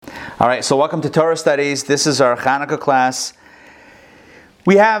All right, so welcome to Torah Studies. This is our Chanukah class.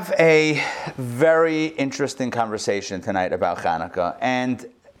 We have a very interesting conversation tonight about Chanukah. And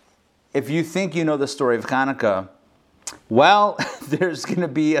if you think you know the story of Chanukah, well, there's going to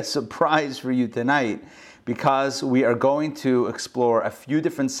be a surprise for you tonight because we are going to explore a few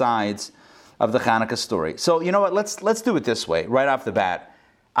different sides of the Chanukah story. So, you know what? Let's do it this way, right off the bat.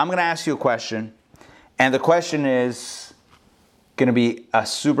 I'm going to ask you a question, and the question is going to be a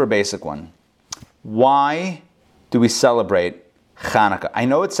super basic one. Why do we celebrate Chanukah? I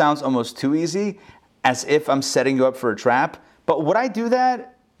know it sounds almost too easy, as if I'm setting you up for a trap, but would I do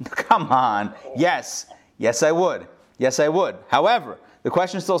that? Come on. Yes, I would. Yes, I would. However, the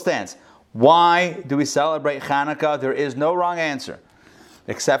question still stands. Why do we celebrate Chanukah? There is no wrong answer,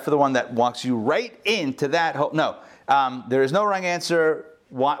 except for the one that walks you right into that whole... No, there is no wrong answer.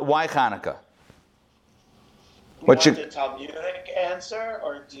 Why Chanukah? Do you want a Talmudic answer,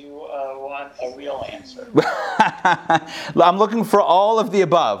 or do you want a real answer? I'm looking for all of the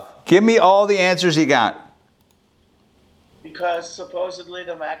above. Give me all the answers you got. Because supposedly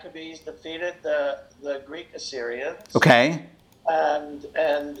the Maccabees defeated the Greek Assyrians. Okay. And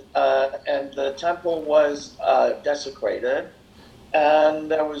the temple was desecrated, and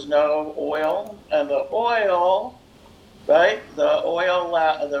there was no oil, and the oil, right? The oil,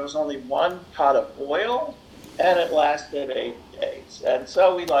 there was only one pot of oil, and it lasted 8 days. And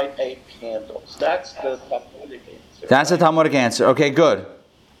so we light 8 candles. That's the Talmudic answer. That's the Talmudic answer. Okay, good.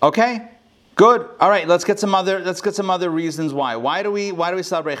 Okay, good. All right, let's get some other reasons why. Why do we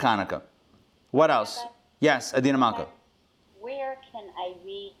celebrate Chanukah? What else? Yes, Adina Malka. Where can I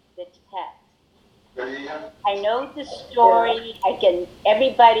read the text? I know the story.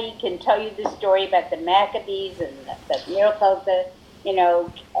 Everybody can tell you the story about the Maccabees and the miracle of the,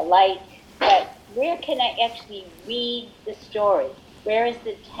 light. But where can I actually read the story? Where is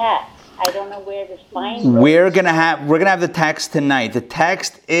the text? I don't know where to find it. We're gonna have the text tonight. The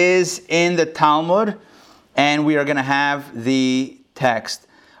text is in the Talmud, and we are gonna have the text.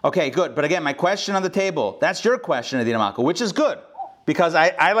 Okay, good. But again, my question on the table, that's your question, Adina Malka, which is good. Because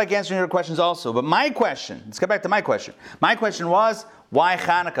I like answering your questions also. But my question, let's get back to my question. My question was, why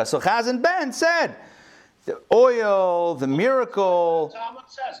Chanukah? So Chaz and Ben said, the oil, the miracle. Talmud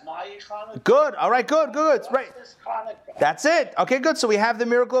says, Chanukah. Good. All right, good. Right. That's it. Okay, good. So we have the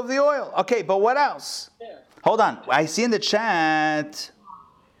miracle of the oil. Okay, but what else? Yeah. Hold on. I see in the chat,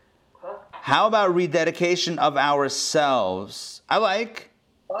 how about rededication of ourselves? I like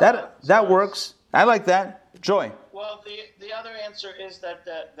that. That works. I like that. Joy. Well, the other answer is that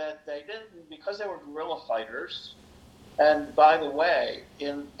they didn't, because they were guerrilla fighters. And by the way,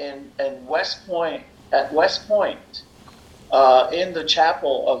 in West Point, at West Point, in the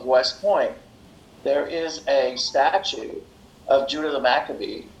chapel of West Point, there is a statue of Judah the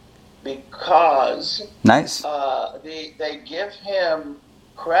Maccabee because nice. They give him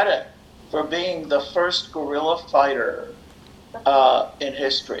credit for being the first guerrilla fighter in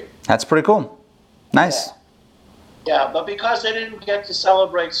history. That's pretty cool. Nice. Yeah, but because they didn't get to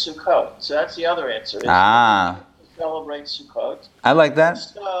celebrate Sukkot, so that's the other answer. Celebrate Sukkot. I like that.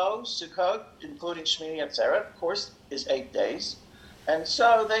 So Sukkot, including Shmini Atzeret, of course, is 8 days, and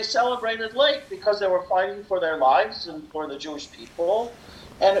so they celebrated late because they were fighting for their lives and for the Jewish people,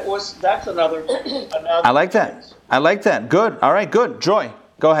 and that's another. I like that. I like that. Good. All right. Good. Joy,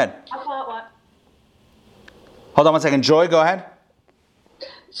 go ahead. Hold on one second. Joy, go ahead.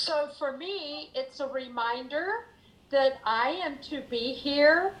 So for me, it's a reminder that I am to be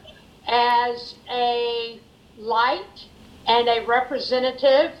here as a light and a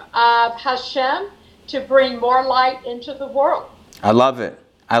representative of Hashem to bring more light into the world. I love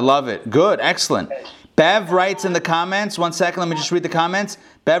it. Good. Excellent. Bev writes in the comments, one second, let me just read the comments.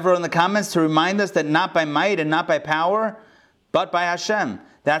 Bev wrote in the comments to remind us that not by might and not by power, but by Hashem.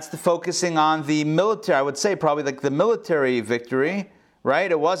 That's the focusing on the military, I would say probably like the military victory,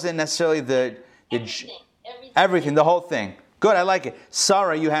 right? It wasn't necessarily everything, the whole thing. Good, I like it.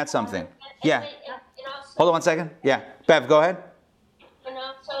 Sarah, you had something. Yeah. Hold on one second. Yeah. Bev, go ahead. And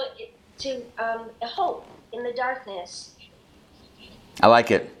also to hope in the darkness. I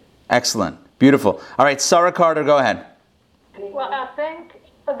like it. Excellent. Beautiful. All right, Sarah Carter, go ahead. Well, I think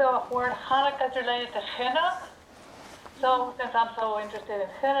the word Hanukkah is related to chinuch. So, since I'm so interested in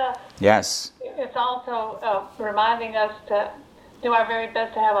chinuch, yes, it's also reminding us to do our very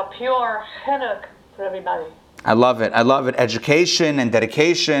best to have a pure chinuch for everybody. I love it. Education and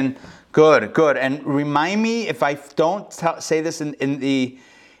dedication. Good. And remind me, if I don't say this in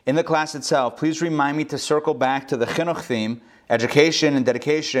the class itself, please remind me to circle back to the chinuch theme education and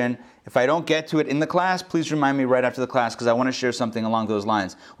dedication. If I don't get to it in the class, please remind me right after the class because I want to share something along those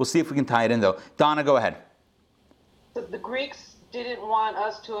lines. We'll see if we can tie it in though. Donna, go ahead. The Greeks didn't want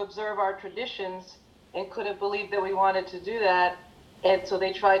us to observe our traditions and couldn't believe that we wanted to do that. And so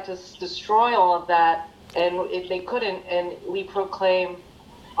they tried to destroy all of that. And if they couldn't, and we proclaim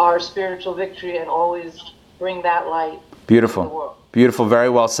our spiritual victory and always bring that light Beautiful. to the world. Beautiful. Very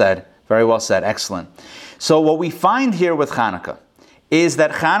well said. Very well said. Excellent. So what we find here with Chanukah is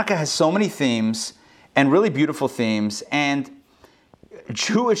that Chanukah has so many themes and really beautiful themes and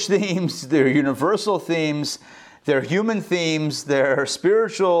Jewish themes, they're universal themes, they're human themes, they're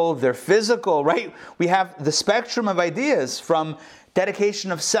spiritual, they're physical, right? We have the spectrum of ideas from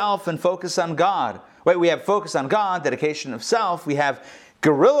dedication of self and focus on God. Right? We have focus on God, dedication of self. We have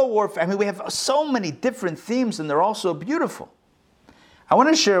guerrilla warfare. I mean, we have so many different themes and they're all so beautiful. I want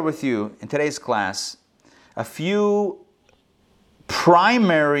to share with you in today's class a few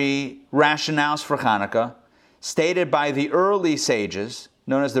primary rationales for Chanukah stated by the early sages,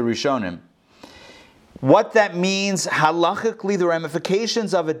 known as the Rishonim. What that means halachically, the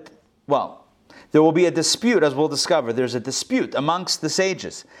ramifications of it, well, there will be a dispute, as we'll discover. There's a dispute amongst the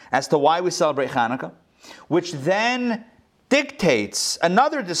sages as to why we celebrate Chanukah, which then dictates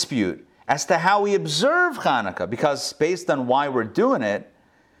another dispute as to how we observe Chanukah, because based on why we're doing it,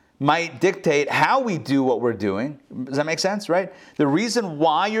 might dictate how we do what we're doing. Does that make sense, right? The reason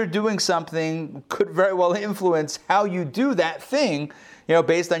why you're doing something could very well influence how you do that thing,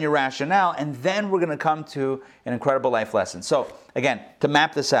 based on your rationale. And then we're going to come to an incredible life lesson. So, again, to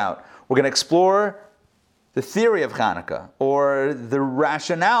map this out, we're going to explore the theory of Chanukah, or the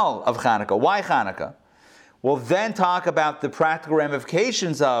rationale of Chanukah. Why Chanukah? We'll then talk about the practical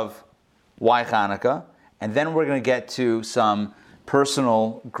ramifications of why Chanukah, and then we're going to get to some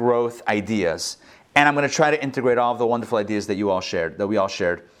personal growth ideas. And I'm going to try to integrate all of the wonderful ideas that we all shared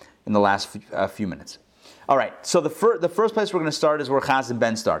in the last few minutes. All right, so the first place we're going to start is where Chaz and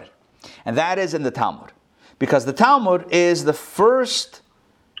Ben started. And that is in the Talmud. Because the Talmud is the first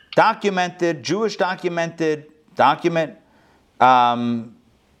Jewish document in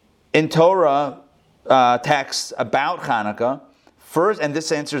Torah texts about Chanukah. First, and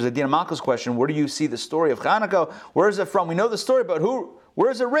this answers Adina Malka's question, where do you see the story of Chanukah? Where is it from? We know the story, but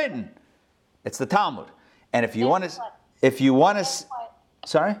where is it written? It's the Talmud. And if you want to,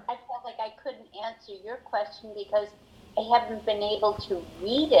 sorry? I felt like I couldn't answer your question because I haven't been able to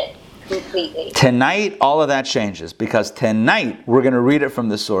read it completely. Tonight, all of that changes, because tonight we're going to read it from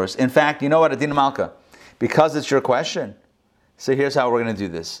the source. In fact, you know what, Adina Malka? Because it's your question, so here's how we're going to do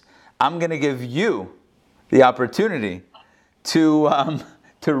this. I'm going to give you the opportunity to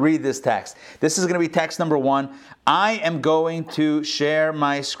read this text. This is going to be text number 1. I am going to share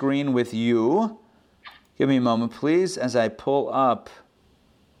my screen with you. Give me a moment, please, as I pull up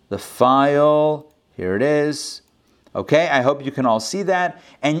the file. Here it is. Okay, I hope you can all see that.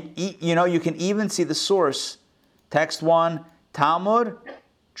 And, you can even see the source. Text 1, Talmud,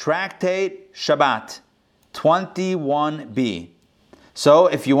 Tractate, Shabbat, 21b. So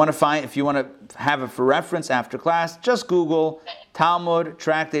if you want to have it for reference after class, just Google Talmud,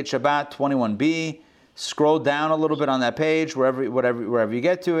 Tractate, Shabbat, 21b. Scroll down a little bit on that page, wherever you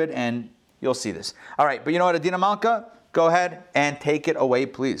get to it, and you'll see this. All right, but you know what, Adina Malka? Go ahead and take it away,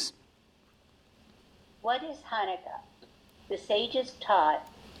 please. What is Hanukkah? The sages taught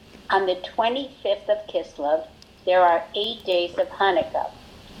on the 25th of Kislev, there are 8 days of Hanukkah.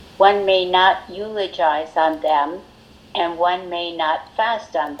 One may not eulogize on them, and one may not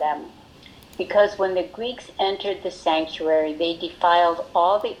fast on them, because when the Greeks entered the sanctuary, they defiled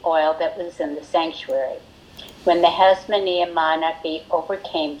all the oil that was in the sanctuary. When the Hasmonean monarchy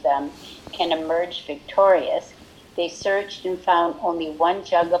overcame them and emerged victorious, they searched and found only 1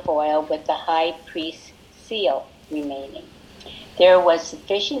 jug of oil with the high priest's seal remaining. There was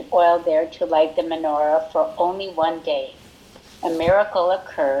sufficient oil there to light the menorah for only 1 day. A miracle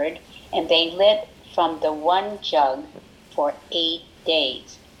occurred, and they lit from the 1 jug for 8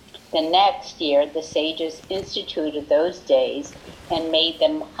 days. The next year, the sages instituted those days and made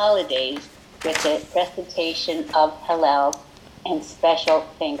them holidays with the recitation of Hallel and special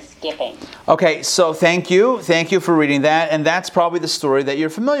Thanksgiving. Okay, so thank you for reading that, and that's probably the story that you're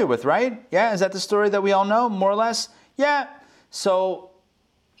familiar with, right? Yeah, is that the story that we all know, more or less? Yeah. So,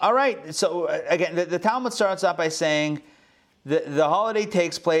 all right. So again, the Talmud starts out by saying the holiday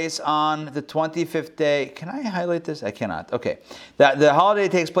takes place on the 25th day. Can I highlight this? I cannot. Okay. The holiday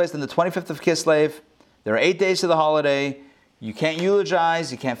takes place on the 25th of Kislev. There are 8 days to the holiday. You can't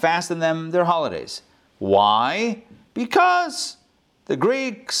eulogize. You can't fast in them. They're holidays. Why? Because the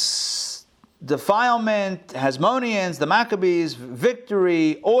Greeks defilement, Hasmoneans, the Maccabees,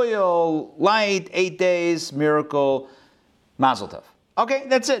 victory, oil, light, 8 days, miracle, Mazel Tov. Okay,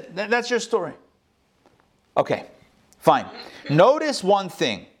 that's it. That's your story. Okay, fine. Notice one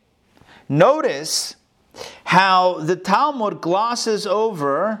thing. Notice how the Talmud glosses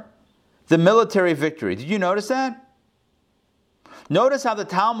over the military victory. Did you notice that? Notice how the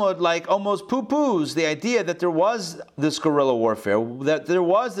Talmud almost poo-poos the idea that there was this guerrilla warfare, that there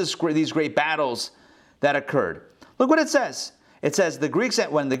was these great battles that occurred. Look what it says. It says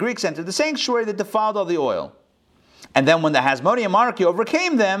when the Greeks entered the sanctuary, they defiled all the oil. And then when the Hasmonean monarchy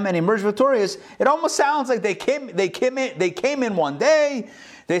overcame them and emerged victorious, it almost sounds like they came in one day.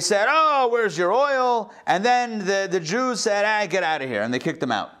 They said, "Oh, where's your oil?" And then the Jews said, "Get out of here," and they kicked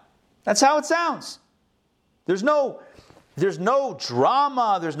them out. That's how it sounds. There's no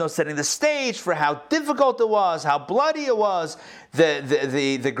drama. There's no setting the stage for how difficult it was, how bloody it was,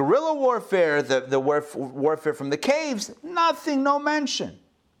 the guerrilla warfare, the warfare from the caves. Nothing, no mention.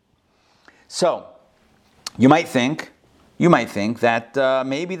 So, you might think that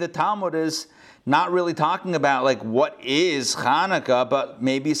maybe the Talmud is not really talking about what is Chanukah, but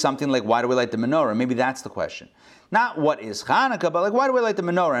maybe something like why do we light the menorah? Maybe that's the question. Not what is Chanukah, but why do we light the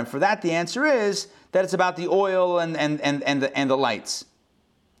menorah? And for that, the answer is that it's about the oil and the lights.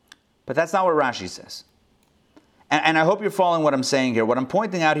 But that's not what Rashi says. And I hope you're following what I'm saying here. What I'm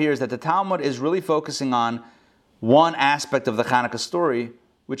pointing out here is that the Talmud is really focusing on one aspect of the Chanukah story,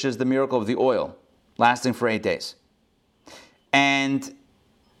 which is the miracle of the oil, lasting for 8 days. And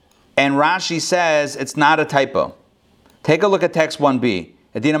Rashi says it's not a typo. Take a look at text 1b.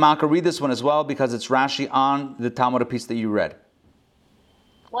 Adina Malka, read this one as well because it's Rashi on the Talmud piece that you read.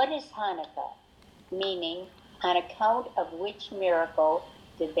 What is Hanukkah? Meaning, on account of which miracle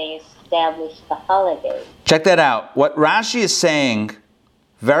did they establish the holiday? Check that out. What Rashi is saying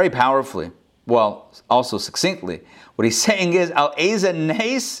very powerfully, well, also succinctly, what he's saying is, Al Eza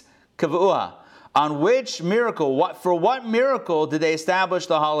Nes Kavuah. On which miracle, for what miracle did they establish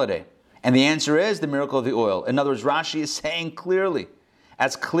the holiday? And the answer is the miracle of the oil. In other words, Rashi is saying clearly,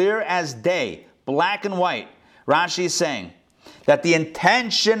 as clear as day, black and white, Rashi is saying that the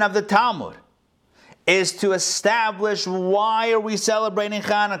intention of the Talmud is to establish why are we celebrating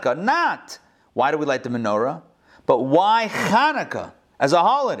Chanukah. Not why do we light the menorah, but why Chanukah as a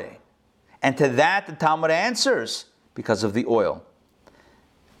holiday. And to that the Talmud answers, because of the oil.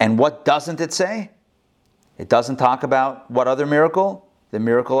 And what doesn't it say? It doesn't talk about what other miracle? The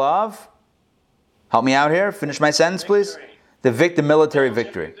miracle of? Help me out here. Finish my sentence, please. The military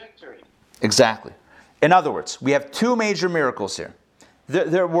victory. Exactly. In other words, we have two major miracles here.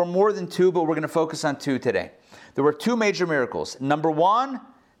 There were more than two, but we're going to focus on two today. There were two major miracles. Number one,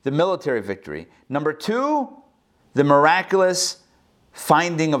 the military victory. Number two, the miraculous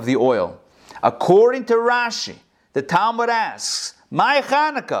finding of the oil. According to Rashi, the Talmud asks, "My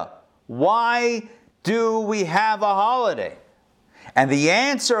Chanukah, why do we have a holiday?" And the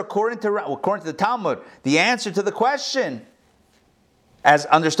answer, according to the Talmud, the answer to the question, as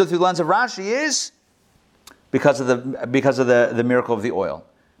understood through the lens of Rashi, is because of the miracle of the oil.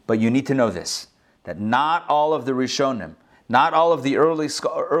 But you need to know this, that not all of the Rishonim, not all of the early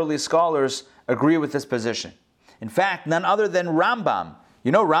scholars agree with this position. In fact, none other than Rambam.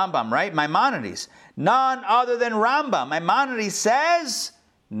 You know Rambam, right? Maimonides. None other than Rambam. Maimonides says,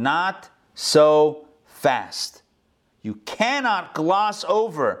 not so fast. You cannot gloss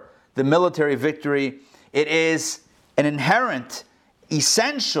over the military victory. It is an inherent,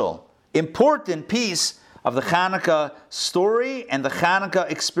 essential, important piece of the Chanukah story and the Chanukah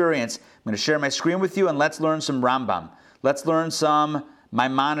experience. I'm going to share my screen with you and let's learn some Rambam. Let's learn some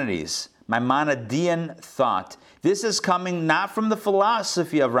Maimonides, Maimonidean thought. This is coming not from the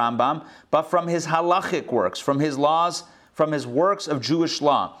philosophy of Rambam, but from his halachic works, from his laws, from his works of Jewish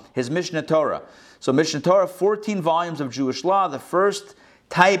law, his Mishnah Torah. So Mishnah Torah, 14 volumes of Jewish law, the first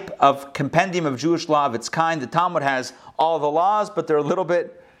type of compendium of Jewish law of its kind. The Talmud has all the laws, but they're a little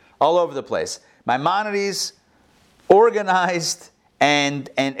bit all over the place. Maimonides organized and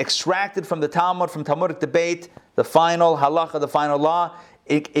extracted from the Talmud, from Talmudic debate, the final halacha, the final law,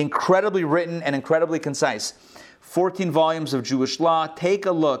 incredibly written and incredibly concise. 14 volumes of Jewish law. Take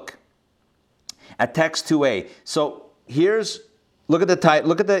a look at text 2a. So look at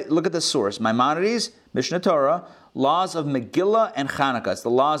the source. Maimonides, Mishnah Torah, laws of Megillah and Chanukah. It's the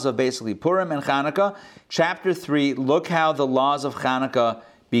laws of basically Purim and Chanukah. Chapter 3, look how the laws of Chanukah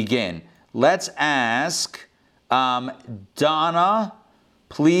begin. Let's ask Donna,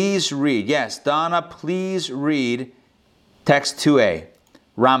 please read. Yes, Donna, please read text 2a.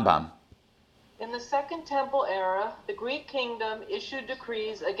 Rambam. In the Second Temple era, the Greek kingdom issued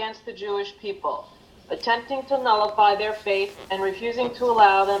decrees against the Jewish people, attempting to nullify their faith and refusing to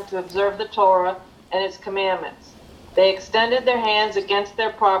allow them to observe the Torah and its commandments. They extended their hands against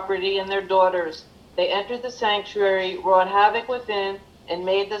their property and their daughters. They entered the sanctuary, wrought havoc within, and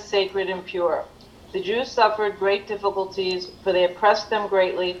made the sacred impure. The Jews suffered great difficulties, for they oppressed them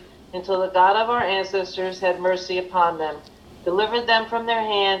greatly, until the God of our ancestors had mercy upon them, delivered them from their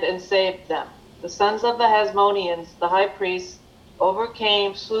hand, and saved them. The sons of the Hasmoneans, the high priests,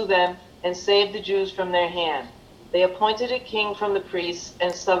 overcame, slew them, and saved the Jews from their hand. They appointed a king from the priests,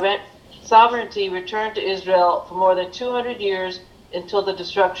 and sovereignty returned to Israel for more than 200 years until the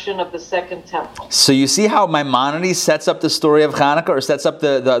destruction of the Second Temple. So you see how Maimonides sets up the story of Chanukah, or sets up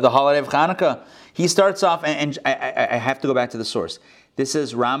the holiday of Chanukah? He starts off, and I have to go back to the source. This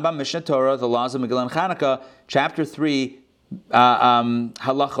is Rambam, Mishnah Torah, the laws of Megillah and Chanukah, chapter 3,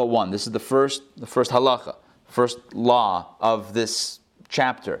 halacha 1. This is the first halacha, first law of this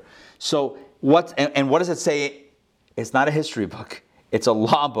chapter. So what does it say? It's not a history book. It's a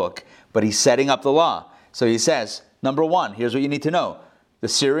law book, but he's setting up the law. So he says, number 1, here's what you need to know. The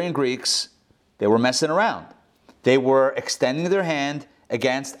Syrian Greeks, they were messing around. They were extending their hand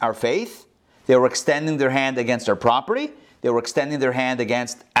against our faith. They were extending their hand against our property. They were extending their hand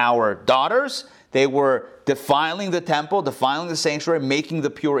against our daughters. They were defiling the temple, defiling the sanctuary, making the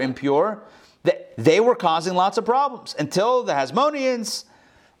pure impure. They were causing lots of problems until the Hasmoneans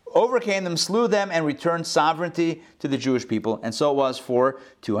overcame them, slew them, and returned sovereignty to the Jewish people. And so it was for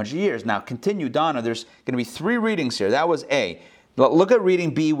 200 years. Now continue, Donna. There's going to be 3 readings here. That was A. Look at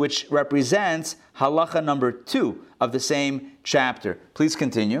reading B, which represents halacha number 2 of the same chapter. Please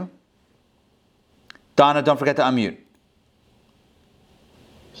continue. Donna, don't forget to unmute.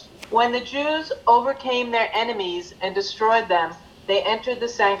 When the Jews overcame their enemies and destroyed them, they entered the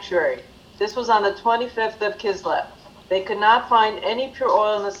sanctuary. This was on the 25th of Kislev. They could not find any pure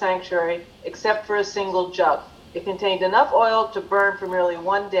oil in the sanctuary except for a single jug. It contained enough oil to burn for merely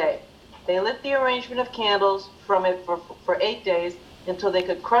 1 day. They lit the arrangement of candles from it for 8 days until they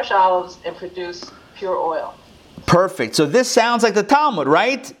could crush olives and produce pure oil. Perfect. So this sounds like the Talmud,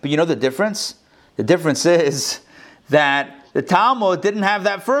 right? But you know the difference? The difference is that the Talmud didn't have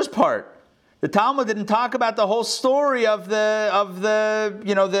that first part. The Talmud didn't talk about the whole story of the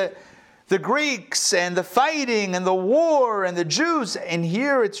Greeks and the fighting and the war and the Jews. And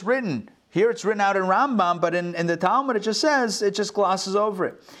here it's written out in Rambam, but in the Talmud it just glosses over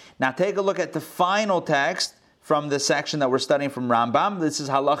it. Now take a look at the final text from the section that we're studying from Rambam. This is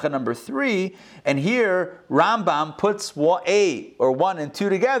halacha number 3, and here Rambam puts 1 and 2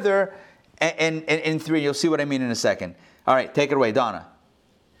 together and in 3. You'll see what I mean in a second. All right, take it away, Donna.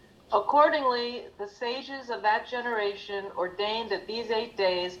 Accordingly, the sages of that generation ordained that these 8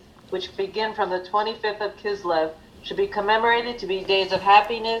 days, which begin from the 25th of Kislev, should be commemorated to be days of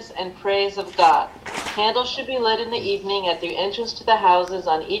happiness and praise of God. Candles should be lit in the evening at the entrance to the houses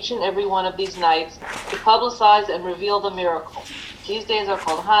on each and every one of these nights to publicize and reveal the miracle. These days are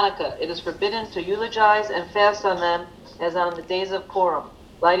called Hanukkah. It is forbidden to eulogize and fast on them as on the days of Purim.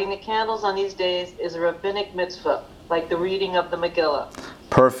 Lighting the candles on these days is a rabbinic mitzvah, like the reading of the Megillah.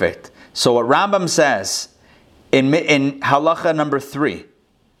 Perfect. So what Rambam says in halacha number 3,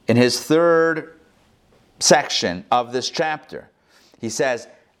 in his 3rd section of this chapter, he says,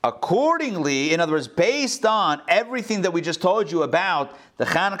 accordingly, in other words, based on everything that we just told you about the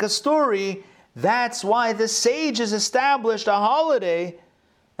Chanukah story, that's why the sages established a holiday,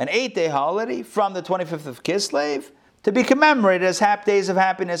 an 8-day holiday from the 25th of Kislev to be commemorated as days of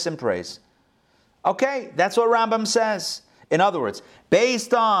happiness and praise. Okay, that's what Rambam says. In other words,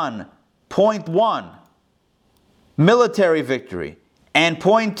 based on point 1, military victory, and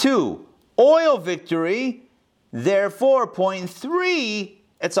point 2, oil victory, therefore point 3,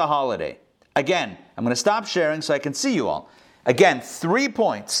 it's a holiday. Again, I'm going to stop sharing so I can see you all. Again, 3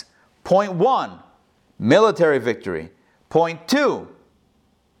 points. Point 1, military victory. Point 2,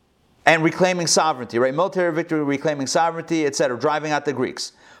 and reclaiming sovereignty, right? Military victory, reclaiming sovereignty, etc., driving out the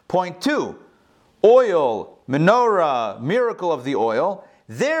Greeks. Point 2, oil, menorah, miracle of the oil.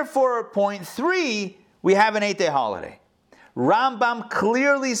 Therefore, point 3, we have an 8-day holiday. Rambam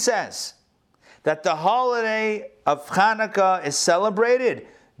clearly says that the holiday of Chanukah is celebrated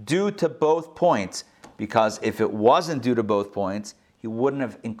due to both points, because if it wasn't due to both points, he wouldn't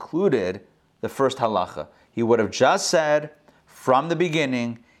have included the first halacha. He would have just said from the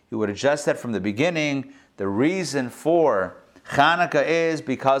beginning, the reason for Chanukah is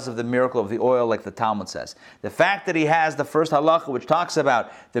because of the miracle of the oil, like the Talmud says. The fact that he has the first halacha, which talks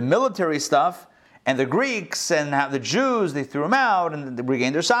about the military stuff, and the Greeks, and how the Jews, they threw them out, and they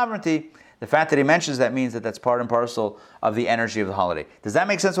regained their sovereignty, The fact that he mentions that means that that's part and parcel of the energy of the holiday. Does that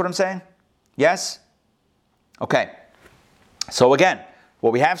make sense what I'm saying? Yes? Okay. So again,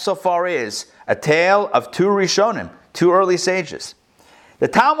 what we have so far is a tale of two Rishonim, two early sages. The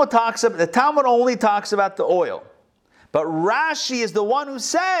Talmud only talks about the oil. But Rashi is the one who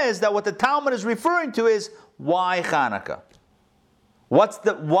says that what the Talmud is referring to is why Chanukah?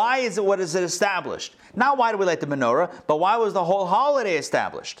 Why is it, what is it established? Not why do we light the menorah, but why was the whole holiday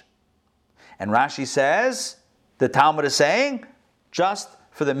established? And Rashi says, the Talmud is saying, just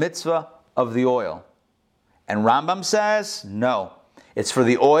for the mitzvah of the oil. And Rambam says, no, it's for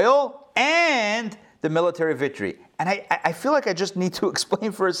the oil and the military victory. And I feel like I just need to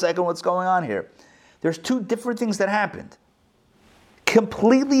explain for a second what's going on here. There's two different things that happened.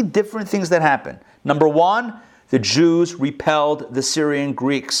 Completely different things that happened. Number one, the Jews repelled the Syrian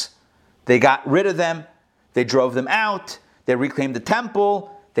Greeks. They got rid of them. They drove them out. They reclaimed the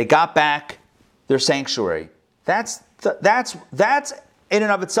temple. They got back their sanctuary. That's in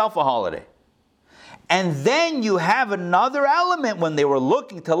and of itself a holiday. And then you have another element. When they were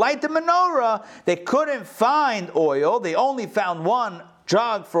looking to light the menorah, they couldn't find oil. They only found one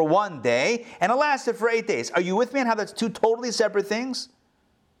jug for one day, and it lasted for 8 days. Are you with me on how that's two totally separate things?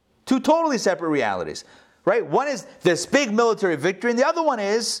 Two totally separate realities, right? One is this big military victory, and the other one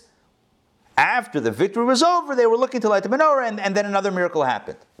is after the victory was over, they were looking to light the menorah, and then another miracle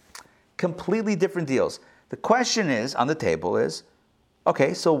happened. Completely different deals. The question is, on the table is,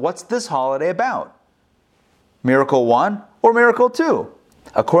 okay, so what's this holiday about? Miracle 1 or Miracle 2?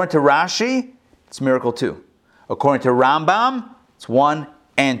 According to Rashi, it's Miracle 2. According to Rambam, it's 1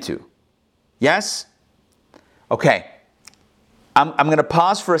 and 2. Yes? Okay. I'm going to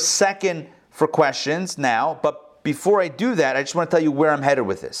pause for a second for questions now, but before I do that, I just want to tell you where I'm headed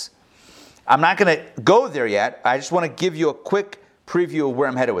with this. I'm not going to go there yet. I just want to give you a quick preview of where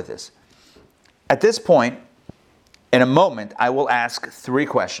I'm headed with this. At this point, in a moment, I will ask 3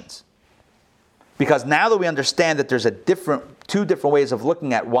 questions. Because now that we understand that there's two different ways of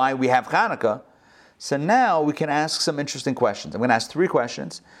looking at why we have Chanukah, so now we can ask some interesting questions. I'm going to ask 3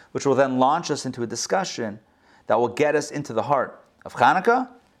 questions, which will then launch us into a discussion that will get us into the heart of Chanukah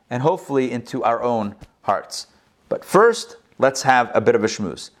and hopefully into our own hearts. But first, let's have a bit of a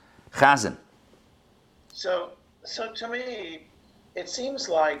schmooze. Chazan. So to me, it seems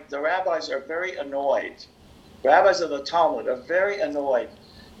like the rabbis are very annoyed. Rabbis of the Talmud are very annoyed.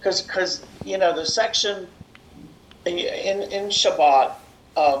 Because the section in Shabbat,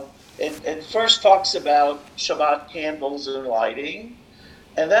 it first talks about Shabbat candles and lighting,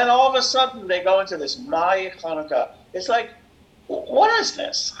 and then all of a sudden they go into this Mai Chanukah. It's like, what is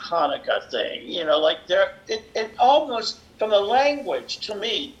this Hanukkah thing? It almost, from the language, to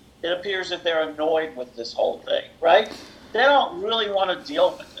me, it appears that they're annoyed with this whole thing, right? They don't really want to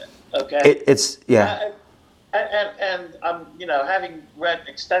deal with it, okay? And I'm, having read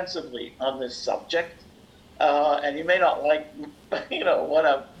extensively on this subject, and you may not like,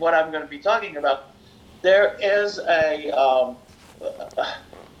 what I'm going to be talking about. There is a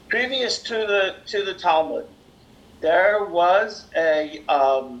previous to the Talmud, there was a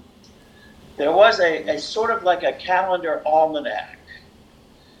sort of like a calendar almanac,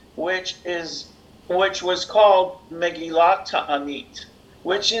 which was called Megillat Ta'anit,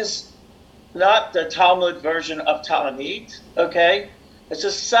 which is not the Talmud version of Ta'anit, okay? It's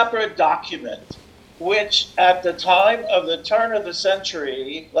a separate document, which at the time of the turn of the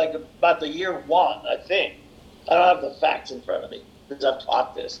century, like about the year 1, I think. I don't have the facts in front of me because I've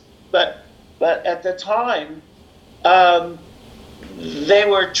taught this. But at the time, they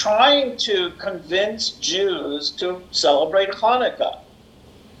were trying to convince Jews to celebrate Hanukkah.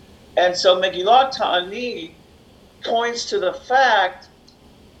 And so Megillat Ta'anit points to the fact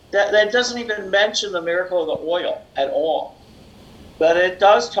that doesn't even mention the miracle of the oil at all. But it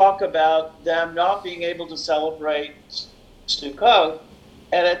does talk about them not being able to celebrate Sukkot,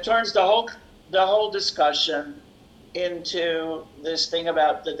 and it turns the whole discussion into this thing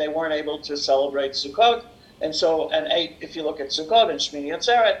about that they weren't able to celebrate Sukkot. And so, if you look at Sukkot and Shmini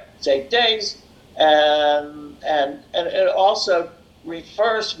Atzeret, it's 8 days, and it also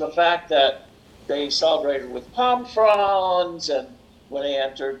refers to the fact that they celebrated with palm fronds and when they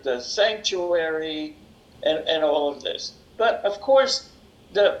entered the sanctuary, and all of this. But of course,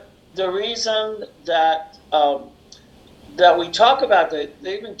 the reason that we talk about they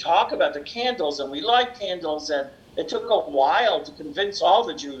even talk about the candles, and we light candles, and it took a while to convince all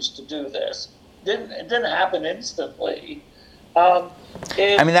the Jews to do this. It didn't happen instantly.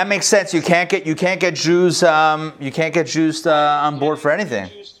 That makes sense. You can't get Jews on board for anything.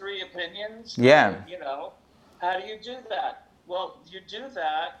 Jews 3 opinions. Yeah. How do you do that? Well, you do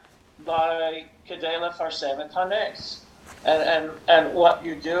that by Kedei Lefarsem et Hanes. And what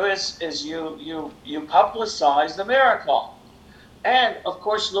you do is you publicize the miracle. And of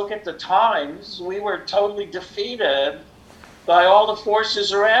course, look at the times. We were totally defeated by all the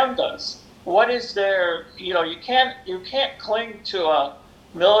forces around us. What is there? You can't cling to a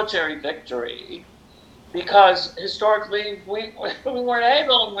military victory, because historically we weren't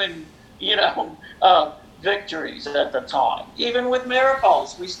able to win victories at the time. Even with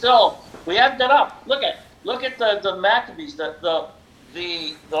miracles, we ended up. Look at the Maccabees, the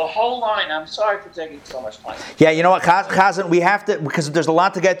whole line. I'm sorry for taking so much time. Yeah, you know what, Chazan, we have to, because there's a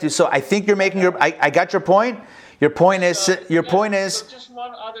lot to get to. So I think you're making I got your point. Your point is. So just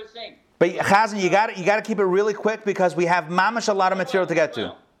one other thing. But Chazan, you got to keep it really quick, because we have mamash a lot of material to get to.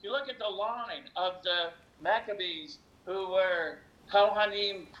 If you look at the line of the Maccabees, who were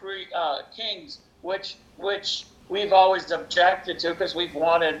Kohanim kings, which we've always objected to, because we've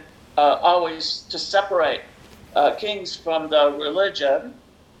wanted always to separate kings from the religion,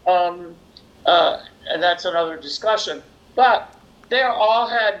 and that's another discussion. But they all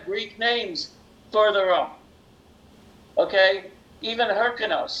had Greek names for their own. Okay. Even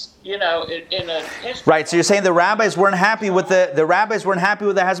Hyrcanos, in a history. Right. So you're saying the rabbis weren't happy with the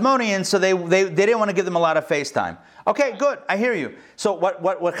Hasmoneans, so they didn't want to give them a lot of face time. Okay, good. I hear you. So what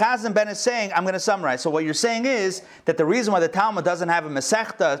Chazan Ben is saying, I'm going to summarize. So what you're saying is that the reason why the Talmud doesn't have a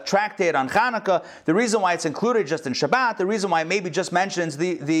Masechta tractate on Chanukah, the reason why it's included just in Shabbat, the reason why it maybe just mentions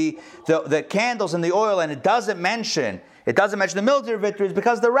the candles and the oil, and it doesn't mention the military victories,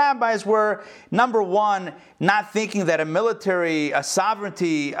 because the rabbis were, number one, not thinking that a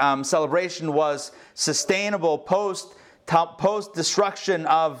sovereignty celebration was sustainable post destruction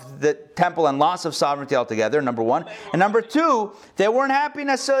of the temple and loss of sovereignty altogether, number one. And number two, they weren't happy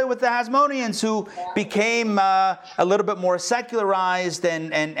necessarily with the Hasmoneans, who became a little bit more secularized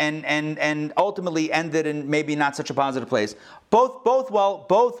and ultimately ended in maybe not such a positive place. Both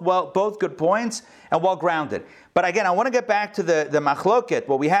good points and well grounded. But again, I want to get back to the machloket.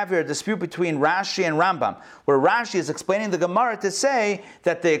 What we have here, a dispute between Rashi and Rambam, where Rashi is explaining the Gemara to say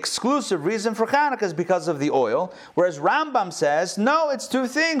that the exclusive reason for Chanukah is because of the oil, whereas Rambam says, no, it's two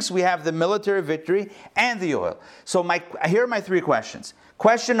things. We have the military victory and the oil. So here are my three questions.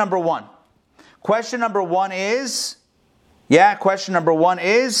 Question number one is,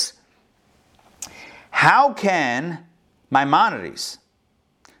 how can Maimonides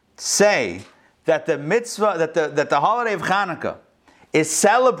say that the mitzvah, that the holiday of Chanukah is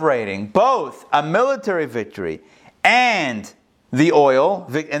celebrating both a military victory and the oil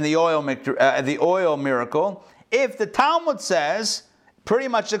miracle, if the Talmud says pretty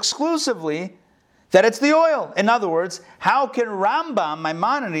much exclusively that it's the oil? In other words, how can Rambam,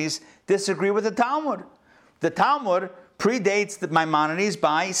 Maimonides, disagree with the Talmud? The Talmud predates the Maimonides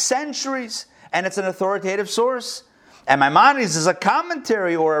by centuries, and it's an authoritative source. And Maimonides is a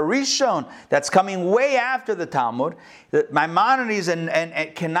commentary or a rishon that's coming way after the Talmud. Maimonides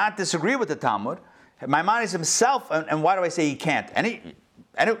and cannot disagree with the Talmud. Maimonides himself, and why do I say he can't? And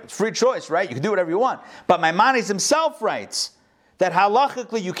it's free choice, right? You can do whatever you want. But Maimonides himself writes that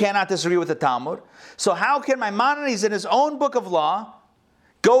halachically you cannot disagree with the Talmud. So how can Maimonides in his own book of law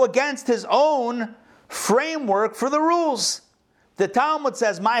go against his own framework for the rules? The Talmud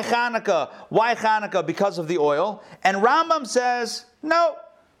says, my Chanukah, why Chanukah? Because of the oil. And Rambam says, no,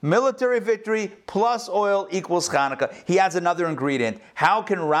 military victory plus oil equals Chanukah. He adds another ingredient. How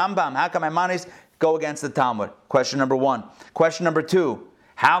can Maimonides go against the Talmud? Question number one. Question number two,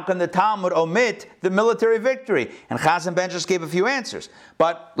 how can the Talmud omit the military victory? And Chazan Ben just gave a few answers.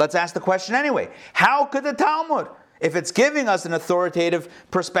 But let's ask the question anyway. How could the Talmud, if it's giving us an authoritative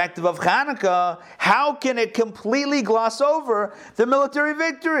perspective of Chanukah, how can it completely gloss over the military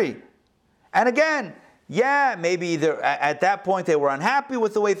victory? And again, maybe at that point they were unhappy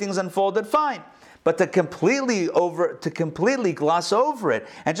with the way things unfolded, fine. But to completely gloss over it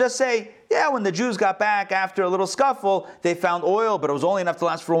and just say, when the Jews got back after a little scuffle, they found oil, but it was only enough to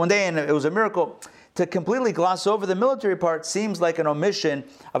last for one day and it was a miracle. To completely gloss over the military part seems like an omission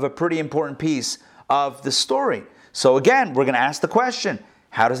of a pretty important piece of the story. So again, we're going to ask the question,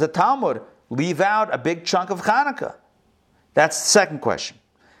 how does the Talmud leave out a big chunk of Chanukah? That's the second question.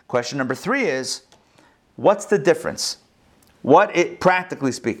 Question number three is, what's the difference?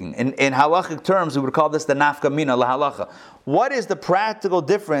 Practically speaking, in halachic terms, we would call this the nafka mina la halacha. What is the practical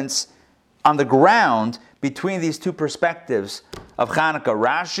difference on the ground between these two perspectives of Chanukah,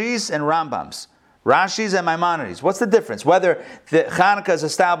 Rashi's and Rambam's? Rashi's and Maimonides. What's the difference? Whether the Chanukah is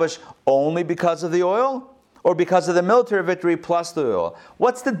established only because of the oil, or because of the military victory plus the oil?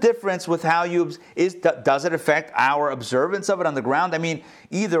 What's the difference with how does it affect our observance of it on the ground? I mean,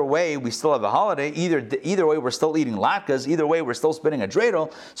 either way, we still have a holiday. Either way, we're still eating latkes. Either way, we're still spinning a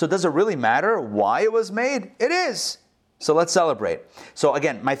dreidel. So does it really matter why it was made? It is. So let's celebrate. So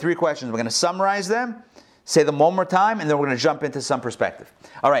again, my 3 questions, we're going to summarize them, say them one more time, and then we're going to jump into some perspective.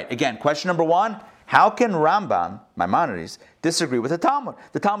 All right, again, question number 1. How can Rambam, Maimonides, disagree with the Talmud?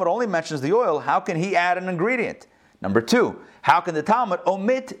 The Talmud only mentions the oil. How can he add an ingredient? Number 2, how can the Talmud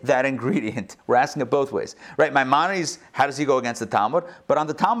omit that ingredient? We're asking it both ways. Right, Maimonides, how does he go against the Talmud? But on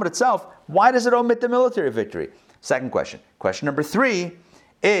the Talmud itself, why does it omit the military victory? Second question. Question number 3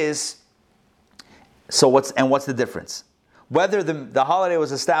 is, what's the difference? Whether the holiday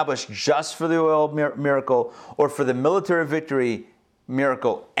was established just for the oil miracle or for the military victory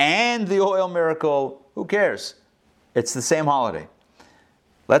miracle and the oil miracle, who cares? It's the same holiday.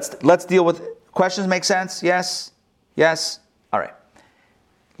 Let's deal with questions. Make sense? Yes? All right.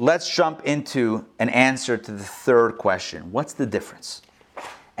 Let's jump into an answer to the 3rd question. What's the difference?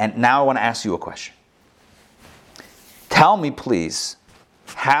 And now I want to ask you a question. Tell me, please,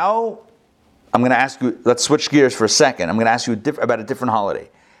 how... I'm going to ask you, let's switch gears for a second. I'm going to ask you about a different holiday.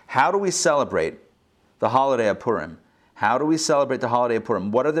 How do we celebrate the holiday of Purim? How do we celebrate the holiday of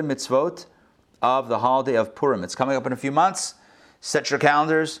Purim? What are the mitzvot of the holiday of Purim? It's coming up in a few months. Set your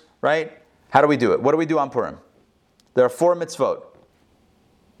calendars, right? How do we do it? What do we do on Purim? There are 4 mitzvot.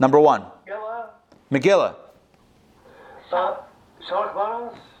 Number 1. Megillah.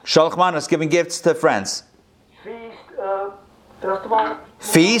 Shalach manos, giving gifts to friends.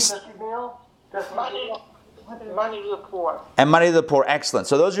 Feast. Money to the poor. And money to the poor. Excellent.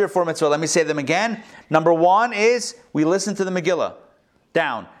 So those are your 4 mitzvot. Let me say them again. Number 1 is we listen to the Megillah.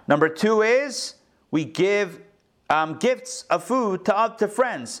 Down. Number 2 is we give gifts of food to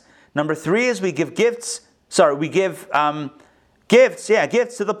friends. Number 3 is we give gifts. We give gifts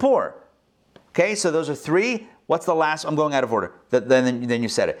to the poor. Okay, so those are 3. What's the last? I'm going out of order. Then you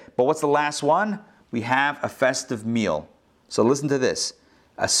said it. But what's the last one? We have a festive meal. So listen to this.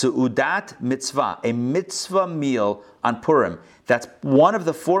 A su'udat mitzvah, a mitzvah meal on Purim. That's one of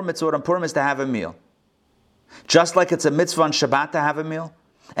the 4 mitzvot on Purim is to have a meal. Just like it's a mitzvah on Shabbat to have a meal,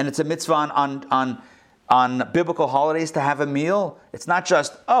 and it's a mitzvah on biblical holidays to have a meal. It's not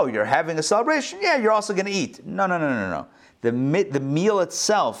just, you're having a celebration, you're also going to eat. No. The meal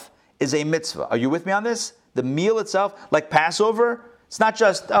itself is a mitzvah. Are you with me on this? The meal itself, like Passover, it's not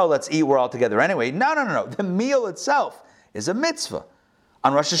just, let's eat, we're all together anyway. No. The meal itself is a mitzvah.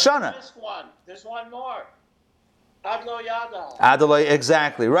 On Rosh Hashanah. There's one more. Adlo Yada. Adlo,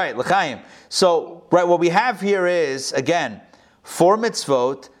 exactly, right. L'chaim. So, right, what we have here is, again, 4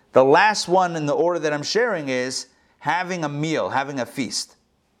 mitzvot. The last one in the order that I'm sharing is having a meal, having a feast.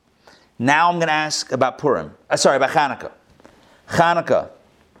 Now I'm going to ask about Purim. About Chanukah. Chanukah.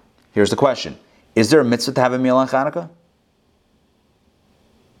 Here's the question. Is there a mitzvah to have a meal on Chanukah?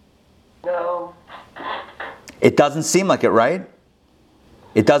 No. It doesn't seem like it, right?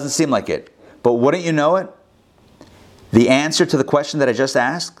 It doesn't seem like it. But wouldn't you know it? The answer to the question that I just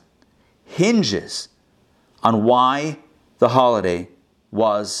asked hinges on why the holiday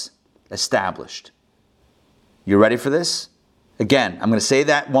was established. You ready for this? Again, I'm going to say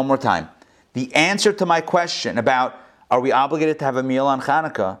that one more time. The answer to my question about are we obligated to have a meal on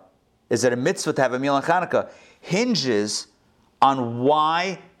Chanukah, is it a mitzvah to have a meal on Chanukah, hinges on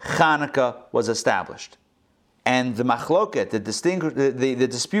why Chanukah was established. And the machloket, the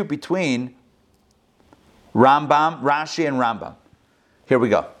dispute between Rashi and Rambam. Here we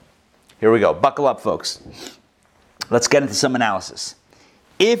go. Buckle up, folks. Let's get into some analysis.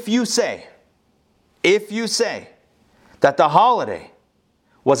 If you say that the holiday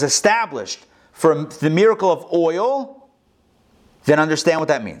was established for the miracle of oil, then understand what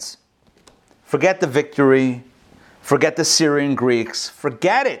that means. Forget the victory. Forget the Syrian Greeks.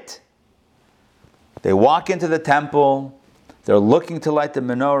 Forget it. They walk into the temple. They're looking to light the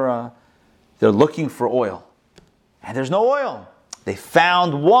menorah. They're looking for oil. And there's no oil. They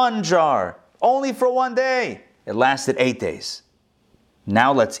found 1 jar, only for 1 day. It lasted 8 days.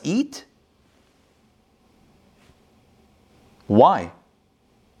 Now let's eat? Why?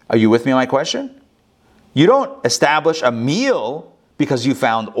 Are you with me on my question? You don't establish a meal because you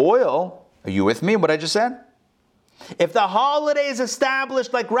found oil. Are you with me on what I just said? If the holiday is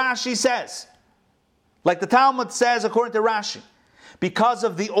established like Rashi says, like the Talmud says according to Rashi, because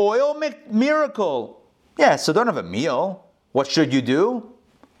of the oil miracle, so don't have a meal. What should you do?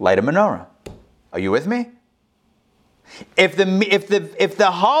 Light a menorah. Are you with me? If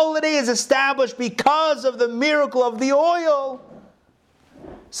the holiday is established because of the miracle of the oil,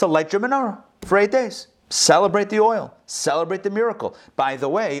 so light your menorah for 8 days. Celebrate the oil. Celebrate the miracle. By the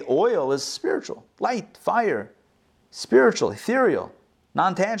way, oil is spiritual. Light, fire, spiritual, ethereal,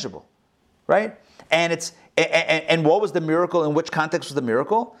 non-tangible, right? And what was the miracle? In which context was the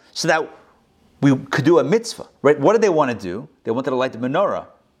miracle? So that we could do a mitzvah, right? What did they want to do? They wanted to light the menorah.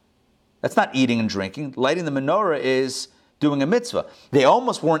 That's not eating and drinking. Lighting the menorah is doing a mitzvah. They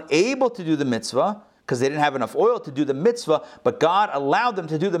almost weren't able to do the mitzvah because they didn't have enough oil to do the mitzvah, but God allowed them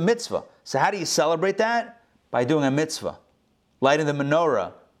to do the mitzvah. So how do you celebrate that? By doing a mitzvah. Lighting the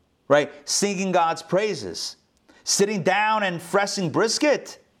menorah, right? Singing God's praises. Sitting down and fressing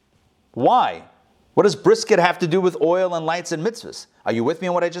brisket. Why? What does brisket have to do with oil and lights and mitzvahs? Are you with me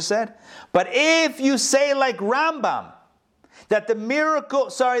on what I just said? But if you say like Rambam, that the miracle,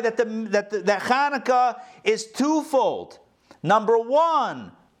 that Chanukah is twofold. Number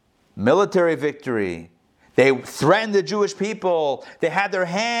one, military victory. They threatened the Jewish people. They had their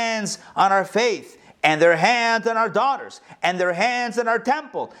hands on our faith, and their hands on our daughters, and their hands on our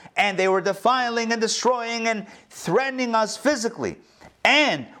temple. And they were defiling and destroying and threatening us physically.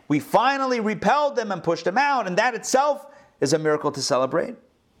 And we finally repelled them and pushed them out, and that itself is a miracle to celebrate.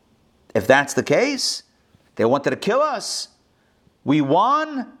 If that's the case, they wanted to kill us. We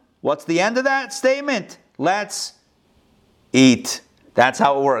won. What's the end of that statement? Let's eat. That's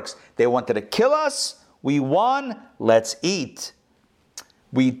how it works. They wanted to kill us. We won. Let's eat.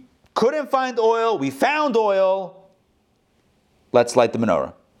 We couldn't find oil. We found oil. Let's light the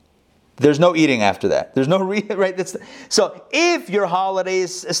menorah. There's no eating after that. There's no right. So if your holiday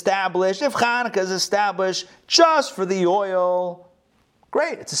is established, if Chanukah is established just for the oil,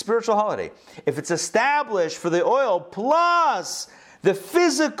 great. It's a spiritual holiday. If it's established for the oil plus the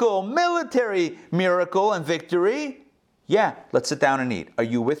physical military miracle and victory, yeah, let's sit down and eat. Are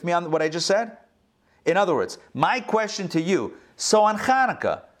you with me on what I just said? In other words, my question to you, so on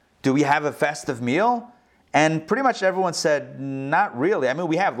Chanukah, do we have a festive meal? And pretty much everyone said, not really. I mean,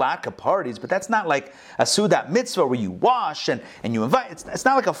 we have latke parties, but that's not like a Sudat mitzvah where you wash and you invite. It's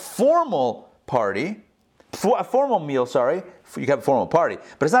not like a formal party, a formal meal, sorry. You can have a formal party,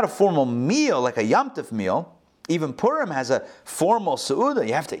 but it's not a formal meal like a Yom Tov meal. Even Purim has a formal Seudah.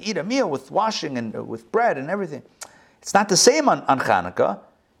 You have to eat a meal with washing and with bread and everything. It's not the same on Chanukah.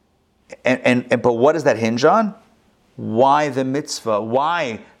 But what does that hinge on? Why the mitzvah?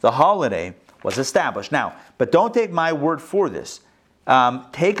 Why the holiday was established. Now, but don't take my word for this.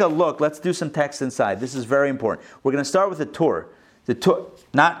 Take a look. Let's do some text inside. This is very important. We're going to start with the Torah. The Torah,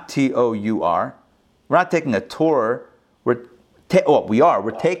 not T-O-U-R. We're not taking a tour. We're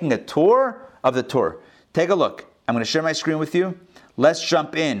taking a tour of the Torah. Take a look. I'm going to share my screen with you. Let's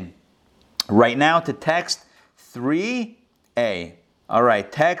jump in right now to text 3a. All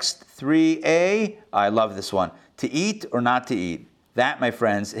right, text 3a. I love this one. To eat or not to eat? That, my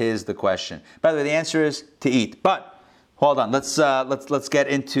friends, is the question. By the way, the answer is to eat. But hold on, let's get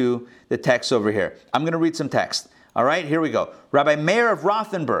into the text over here. I'm going to read some text. All right, here we go. Rabbi Meir of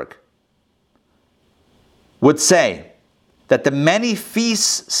Rothenburg would say that the many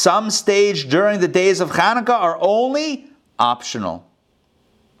feasts some stage during the days of Chanukah are only optional.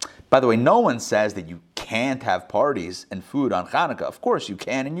 By the way, no one says that you can't have parties and food on Chanukah. Of course you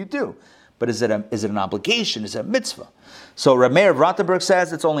can and you do. But is it an obligation? Is it a mitzvah? So Rabbi Meir of Rothenburg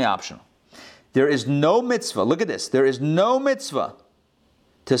says it's only optional. There is no mitzvah. Look at this. There is no mitzvah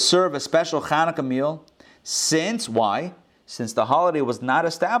to serve a special Chanukah meal. Since, why? Since the holiday was not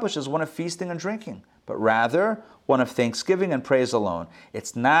established as one of feasting and drinking, but rather one of thanksgiving and praise alone.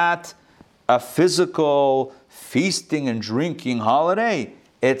 It's not a physical feasting and drinking holiday.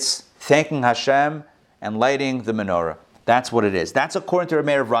 It's thanking Hashem and lighting the menorah. That's what it is. That's according to Rabbi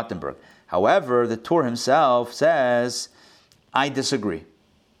Meir of Rothenburg. However, the Torah himself says, I disagree.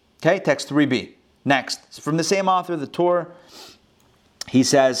 Okay, text 3b. Next, from the same author, the Torah, he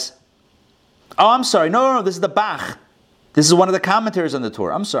says, I'm sorry, no, this is the Bach. This is one of the commentaries on the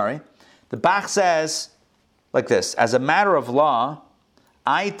Torah. I'm sorry. The Bach says, like this, as a matter of law,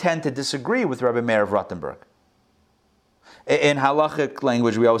 I tend to disagree with Rabbi Meir of Rothenburg. In halachic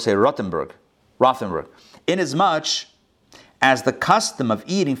language, we always say Rothenburg. Inasmuch as the custom of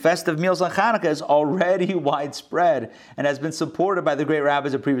eating festive meals on Chanukah is already widespread and has been supported by the great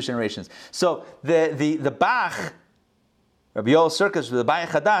rabbis of previous generations. So the Bach, Rabbi Yoel Sirkis, the Bach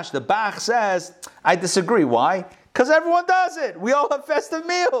Chadash, the Bach says, I disagree. Why? Because everyone does it. We all have festive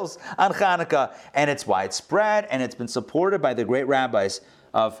meals on Chanukah. And it's widespread and it's been supported by the great rabbis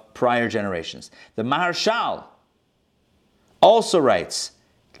of prior generations. The Maharshal also writes,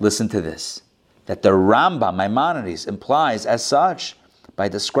 listen to this, that the Rambam, Maimonides, implies as such by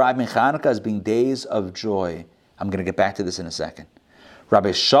describing Chanukah as being days of joy. I'm going to get back to this in a second.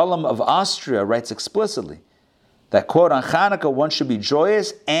 Rabbi Shalom of Austria writes explicitly that, quote, on Chanukah one should be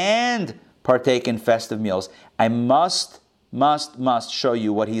joyous and partake in festive meals. I must show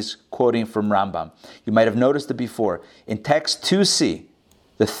you what he's quoting from Rambam. You might have noticed it before. In text 2c,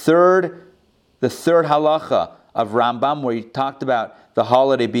 the third halacha of Rambam, where he talked about the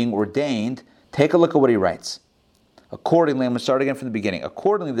holiday being ordained, take a look at what he writes. Accordingly, I'm going to start again from the beginning.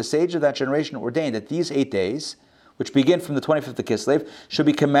 Accordingly, the sage of that generation ordained that these 8 days, which begin from the 25th of Kislev, should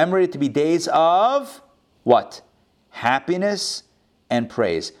be commemorated to be days of what? Happiness and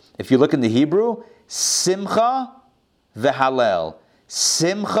praise. If you look in the Hebrew, simcha v'halel.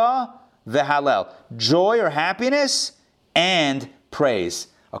 Simcha v'halel. Joy or happiness and praise.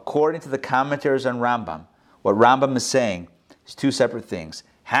 According to the commentaries on Rambam, what Rambam is saying is two separate things.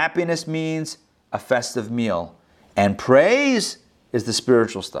 Happiness means a festive meal, and praise is the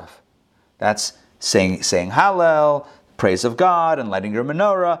spiritual stuff. That's saying Hallel, praise of God, and lighting your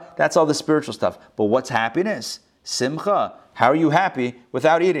menorah. That's all the spiritual stuff. But what's happiness? Simcha. How are you happy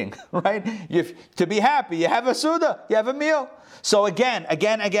without eating? Right? To be happy, you have a suda, you have a meal. So again, I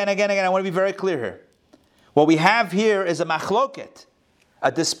want to be very clear here. What we have here is a machloket,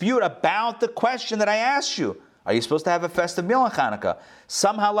 a dispute about the question that I asked you. Are you supposed to have a festive meal on Chanukah?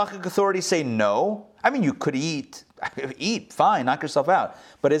 Some halakhic authorities say no. I mean, you could eat. Eat, fine, knock yourself out.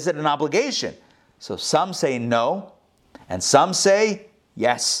 But is it an obligation? So some say no, and some say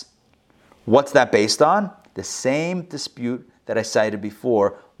yes. What's that based on? The same dispute that I cited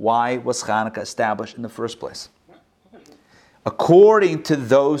before. Why was Chanukah established in the first place? According to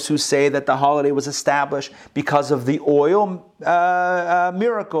those who say that the holiday was established because of the oil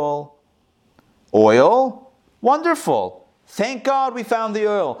miracle. Oil? Wonderful. Thank God we found the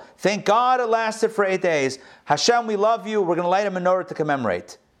oil. Thank God it lasted for 8 days. Hashem, we love you. We're going to light a menorah to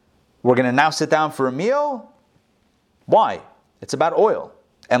commemorate. We're going to now sit down for a meal? Why? It's about oil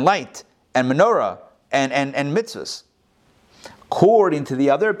and light and menorah and mitzvahs. According to the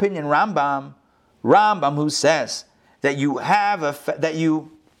other opinion, Rambam who says that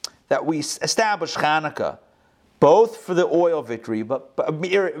that we establish Chanukah both for the oil victory,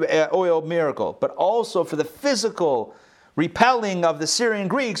 oil miracle, but also for the physical repelling of the Syrian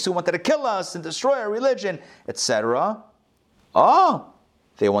Greeks who wanted to kill us and destroy our religion, etc. Oh,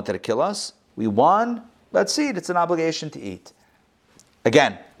 they wanted to kill us. We won. Let's eat. It's an obligation to eat.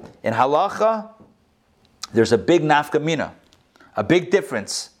 Again, in halacha, there's a big nafka mina, a big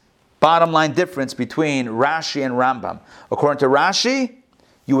difference, bottom line difference between Rashi and Rambam. According to Rashi,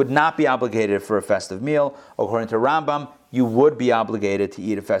 you would not be obligated for a festive meal. According to Rambam, you would be obligated to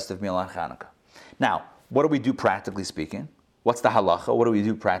eat a festive meal on Chanukah. Now, what do we do practically speaking? What's the halacha? What do we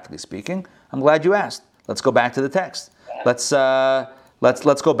do practically speaking? I'm glad you asked. Let's go back to the text. Let's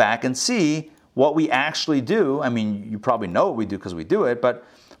go back and see what we actually do. I mean, you probably know what we do because we do it, but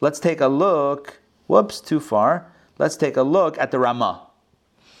let's take a look. Whoops, too far. Let's take a look at the Ramah.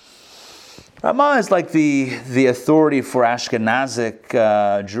 Ramah is like the authority for Ashkenazic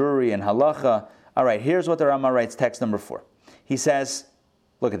Jewry and halacha. All right, here's what the Ramah writes, text number 4. He says,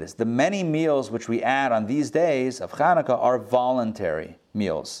 look at this. The many meals which we add on these days of Chanukah are voluntary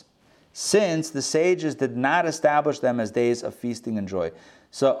meals, since the sages did not establish them as days of feasting and joy.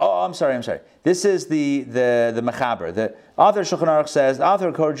 So, I'm sorry. This is the Mechaber. The author of Shulchan Aruch says, the author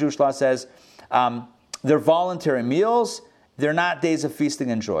of Torah Jewish Law says, they're voluntary meals. They're not days of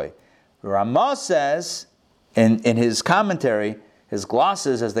feasting and joy. Ramah says, in his commentary, his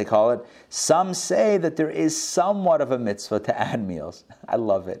glosses as they call it, some say that there is somewhat of a mitzvah to add meals. I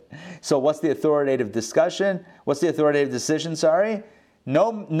love it. So what's the authoritative discussion? What's the authoritative decision, sorry?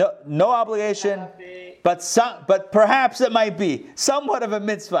 No obligation, but perhaps it might be somewhat of a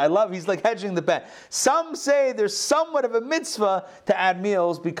mitzvah. I love, he's like hedging the bet. Some say there's somewhat of a mitzvah to add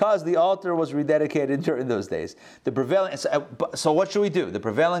meals because the altar was rededicated during those days. So what should we do? The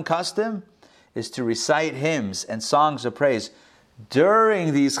prevailing custom is to recite hymns and songs of praise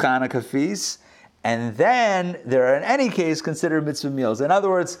during these Chanukah feasts, and then they're in any case considered mitzvah meals. In other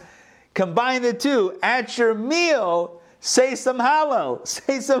words, combine the two. At your meal, say some hallel,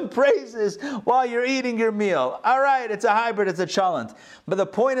 say some praises while you're eating your meal. All right, it's a hybrid, it's a chalent. But the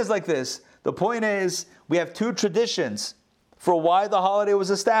point is like this. The point is, we have two traditions for why the holiday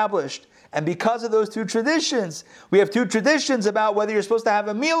was established. And because of those two traditions, we have two traditions about whether you're supposed to have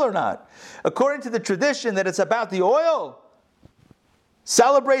a meal or not. According to the tradition that it's about the oil,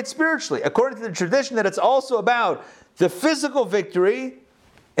 celebrate spiritually. According to the tradition that it's also about the physical victory,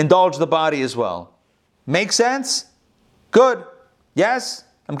 indulge the body as well. Make sense? Good. Yes?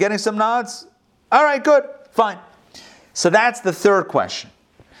 I'm getting some nods? All right, good. Fine. So that's the third question.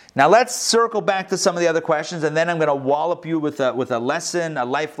 Now let's circle back to some of the other questions, and then I'm going to wallop you with a lesson, a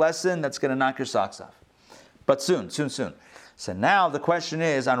life lesson that's going to knock your socks off. But soon. So now the question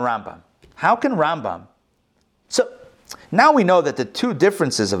is on Rambam. How can Rambam... So now we know that the two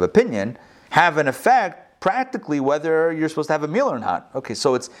differences of opinion have an effect practically whether you're supposed to have a meal or not. Okay,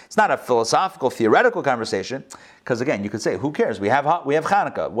 so it's not a philosophical, theoretical conversation, because again, you could say, who cares? We have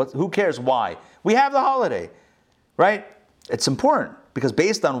Chanukah. Who cares why? We have the holiday, right? It's important, because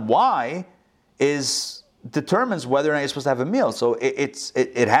based on why determines whether or not you're supposed to have a meal. So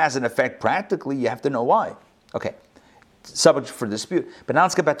it has an effect practically. You have to know why. Okay, subject for dispute. But now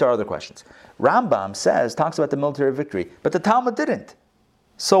let's get back to our other questions. Rambam talks about the military victory, but the Talmud didn't.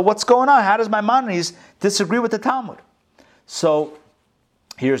 So what's going on? How does Maimonides disagree with the Talmud? So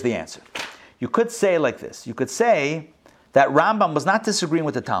here's the answer. You could say like this. You could say that Rambam was not disagreeing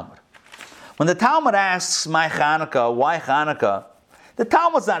with the Talmud. When the Talmud asks, my Chanukah, why Chanukah? The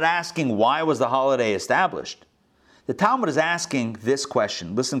Talmud's not asking why was the holiday established. The Talmud is asking this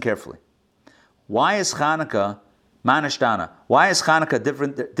question. Listen carefully. Why is Chanukah manashtana? Why is Chanukah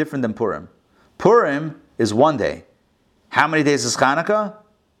different than Purim? Purim is 1 day. How many days is Chanukah?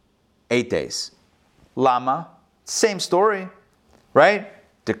 8 days. Lama, same story, right?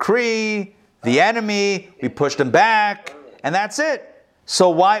 Decree, the enemy, we pushed them back, and that's it. So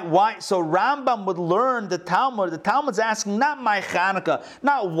why? So Rambam would learn the Talmud. The Talmud's asking not my Chanukah,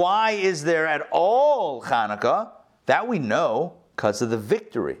 not why is there at all Chanukah. That we know because of the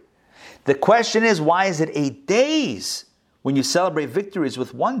victory. The question is, why is it 8 days when you celebrate victories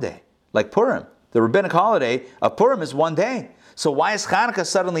with 1 day? Like Purim. The rabbinic holiday of Purim is 1 day. So why is Chanukah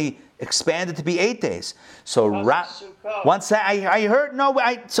suddenly expanded to be 8 days? So I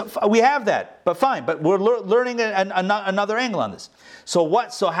heard, so we have that, but fine. But we're learning another angle on this.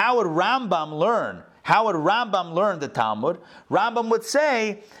 So how would Rambam learn? How would Rambam learn the Talmud? Rambam would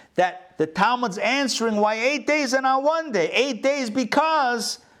say that the Talmud's answering why 8 days and not 1 day. 8 days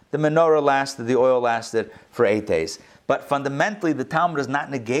because the menorah lasted, the oil lasted for 8 days. But fundamentally, the Talmud is not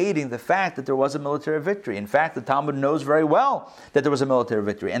negating the fact that there was a military victory. In fact, the Talmud knows very well that there was a military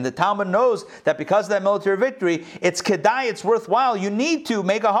victory. And the Talmud knows that because of that military victory, it's kedai, it's worthwhile. You need to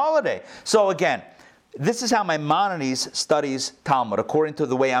make a holiday. So again, this is how Maimonides studies Talmud, according to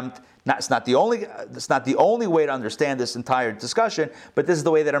the way it's not the only way to understand this entire discussion, but this is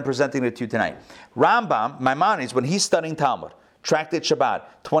the way that I'm presenting it to you tonight. Rambam, Maimonides, when he's studying Talmud, Tractate Shabbat,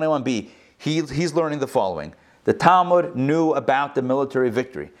 21b, he's learning the following. The Talmud knew about the military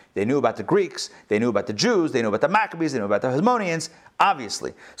victory. They knew about the Greeks, they knew about the Jews, they knew about the Maccabees, they knew about the Hasmoneans,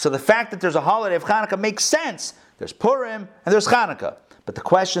 obviously. So the fact that there's a holiday of Chanukah makes sense. There's Purim and there's Chanukah. But the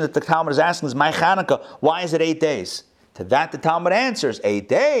question that the Talmud is asking is, my Chanukah, why is it 8 days? To that the Talmud answers, 8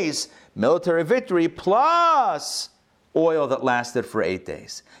 days, military victory plus oil that lasted for 8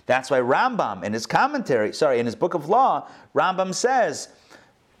 days. That's why Rambam, in his book of law, Rambam says,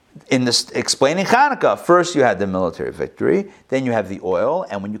 in this explaining Chanukah, first you had the military victory, then you have the oil,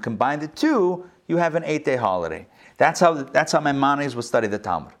 and when you combine the two, you have an 8-day holiday. That's how Maimonides would study the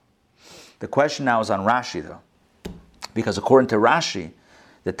Talmud. The question now is on Rashi, though, because according to Rashi,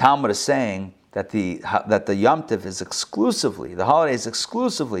 the Talmud is saying that the Yom Tov is exclusively, the holiday is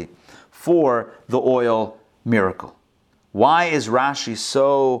exclusively for the oil miracle. Why is Rashi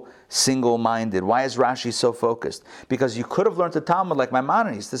so single-minded? Why is Rashi so focused? Because you could have learned the Talmud like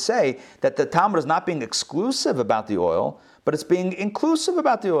Maimonides to say that the Talmud is not being exclusive about the oil, but it's being inclusive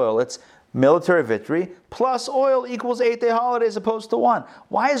about the oil. It's military victory plus oil equals 8-day holiday as opposed to 1.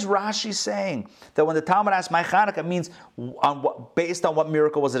 Why is Rashi saying that when the Talmud asks my Chanukah, it means based on what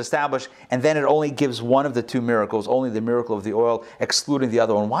miracle was it established, and then it only gives one of the two miracles, only the miracle of the oil, excluding the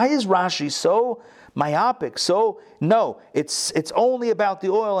other one? Why is Rashi so myopic? No, it's only about the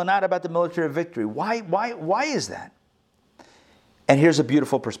oil and not about the military victory. Why is that? And here's a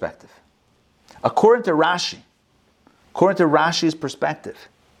beautiful perspective. According to Rashi's perspective,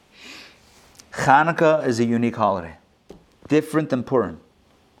 Chanukah is a unique holiday, different than Purim,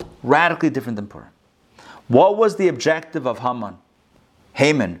 radically different than Purim. What was the objective of Haman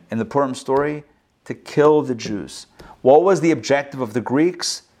in the Purim story? To kill the Jews. What was the objective of the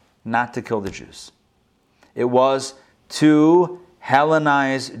Greeks? Not to kill the Jews. It was to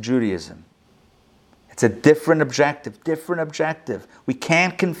Hellenize Judaism. It's a different objective. We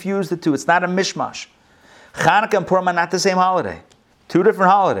can't confuse the two. It's not a mishmash. Chanukah and Purim are not the same holiday. Two different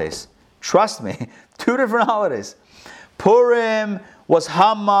holidays. Trust me, two different holidays. Purim was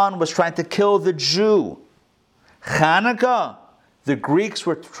Haman was trying to kill the Jew. Chanukah, the Greeks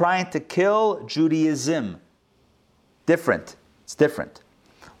were trying to kill Judaism. Different. It's different.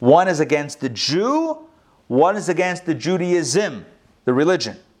 One is against the Jew, one is against the Judaism, the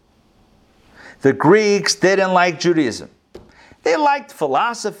religion. The Greeks didn't like Judaism. They liked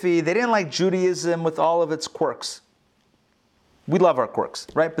philosophy. They didn't like Judaism with all of its quirks. We love our quirks,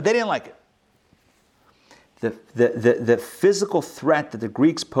 right? But they didn't like it. The physical threat that the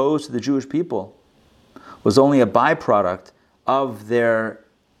Greeks posed to the Jewish people was only a byproduct of their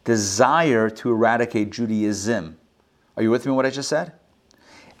desire to eradicate Judaism. Are you with me on what I just said?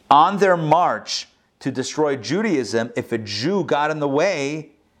 On their march to destroy Judaism, if a Jew got in the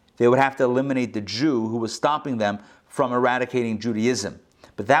way, they would have to eliminate the Jew who was stopping them from eradicating Judaism.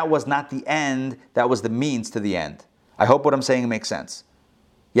 But that was not the end, that was the means to the end. I hope what I'm saying makes sense.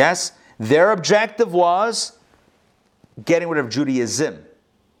 Yes? Their objective was getting rid of Judaism.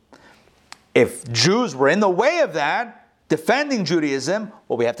 If Jews were in the way of that, defending Judaism,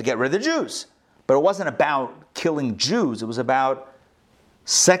 well, we have to get rid of the Jews. But it wasn't about killing Jews. It was about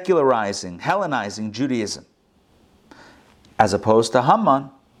secularizing, Hellenizing Judaism. As opposed to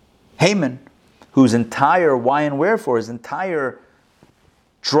Haman, whose entire why and wherefore, his entire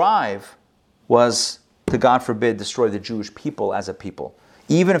drive was to, God forbid, destroy the Jewish people as a people.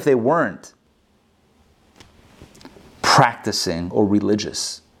 Even if they weren't practicing or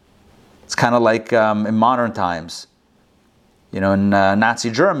religious. It's kind of like in modern times, in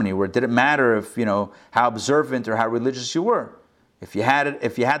Nazi Germany, where it didn't matter if, how observant or how religious you were. If you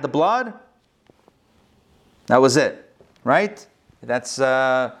had the blood, that was it, right? That's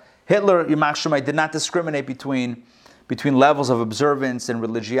Hitler, Yimach Shemai, did not discriminate between levels of observance and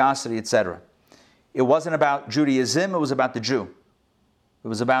religiosity, etc. It wasn't about Judaism, it was about the Jew. It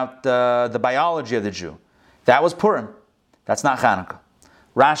was about the biology of the Jew. That was Purim. That's not Chanukah.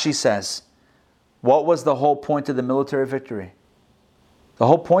 Rashi says, what was the whole point of the military victory? The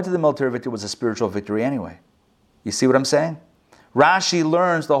whole point of the military victory was a spiritual victory anyway. You see what I'm saying? Rashi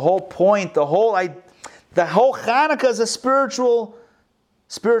learns the whole point, the whole Chanukah is a spiritual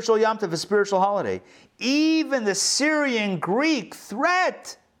Yom Tov, a spiritual holiday. Even the Syrian Greek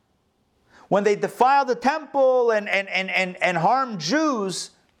threat, when they defiled the temple and harmed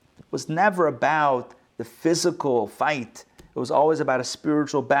Jews, was never about the physical fight. It was always about a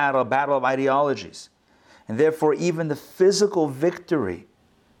spiritual battle, a battle of ideologies. And therefore, even the physical victory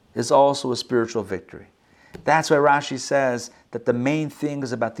is also a spiritual victory. That's why Rashi says that the main thing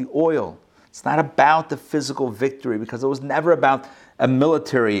is about the oil. It's not about the physical victory, because it was never about a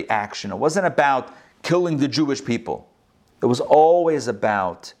military action. It wasn't about killing the Jewish people. It was always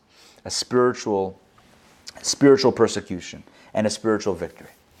about a spiritual persecution and a spiritual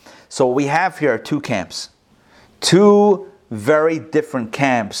victory. So what we have here are two camps. Two very different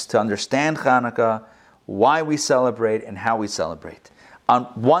camps to understand Chanukah, why we celebrate and how we celebrate. On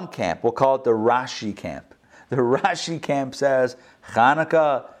one camp, we'll call it the Rashi camp. The Rashi camp says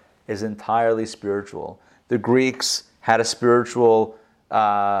Chanukah is entirely spiritual. The Greeks had a spiritual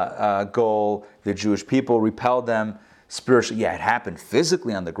goal. The Jewish people repelled them spiritually. Yeah, it happened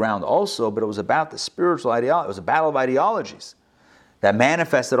physically on the ground also, but it was about the spiritual ideology. It was a battle of ideologies that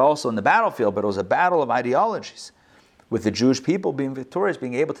manifested also in the battlefield, but it was a battle of ideologies, with the Jewish people being victorious,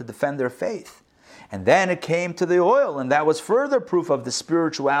 being able to defend their faith. And then it came to the oil, and that was further proof of the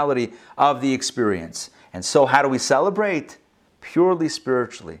spirituality of the experience. And so how do we celebrate? Purely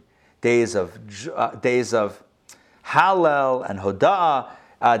spiritually. Days of Hallel and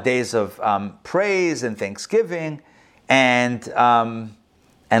Hoda'ah, days of praise and thanksgiving, and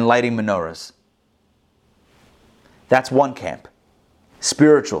lighting menorahs. That's one camp,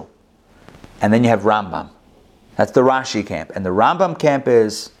 spiritual. And then you have Rambam. That's the Rashi camp. And the Rambam camp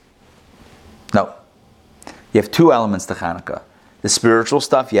is, no. You have two elements to Chanukah. The spiritual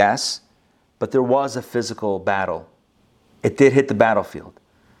stuff, yes, but there was a physical battle. It did hit the battlefield.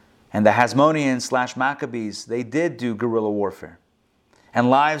 And the Hasmoneans / Maccabees, they did do guerrilla warfare. And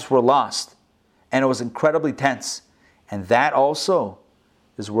lives were lost. And it was incredibly tense. And that also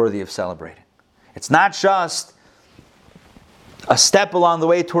is worthy of celebrating. It's not just a step along the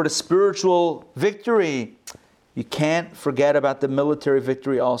way toward a spiritual victory. You can't forget about the military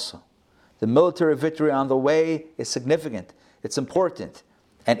victory also. The military victory on the way is significant. It's important.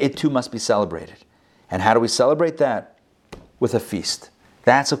 And it too must be celebrated. And how do we celebrate that? With a feast.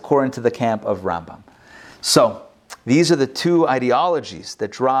 That's according to the camp of Rambam. So, these are the two ideologies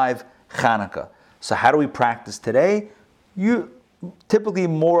that drive Chanukah. So how do we practice today? You typically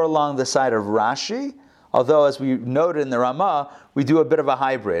more along the side of Rashi, although as we noted in the Ramah, we do a bit of a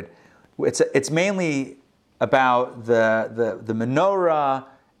hybrid. It's mainly about the menorah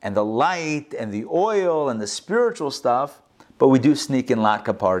and the light and the oil and the spiritual stuff, but we do sneak in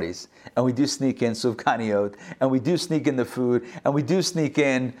latke parties, and we do sneak in suvkaniot, and we do sneak in the food, and we do sneak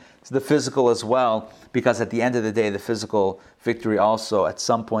in the physical as well, because at the end of the day, the physical victory also at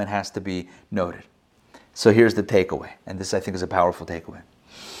some point has to be noted. So here's the takeaway, and this I think is a powerful takeaway.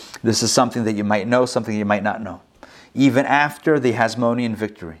 This is something that you might know, something you might not know. Even after the Hasmonean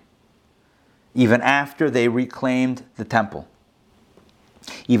victory, even after they reclaimed the temple,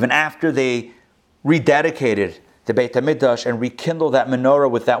 even after they rededicated the Beit HaMikdash and rekindled that menorah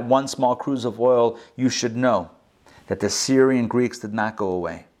with that one small cruse of oil, you should know that the Syrian Greeks did not go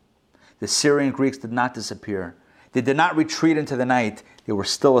away. The Syrian Greeks did not disappear. They did not retreat into the night. They were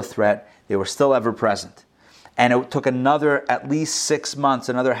still a threat. They were still ever present. And it took another at least 6 months,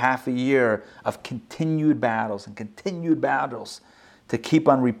 another half a year of continued battles to keep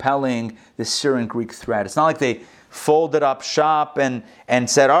on repelling the Syrian Greek threat. It's not like they folded up shop and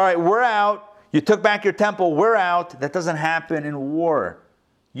said, all right, we're out. You took back your temple, we're out. That doesn't happen in war.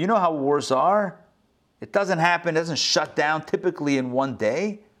 You know how wars are. It doesn't happen, it doesn't shut down typically in one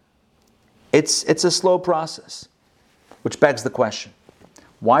day. It's a slow process, which begs the question.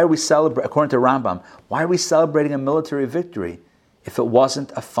 Why are we celebrating, according to Rambam, why are we celebrating a military victory if it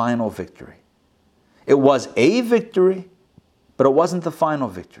wasn't a final victory? It was a victory, but it wasn't the final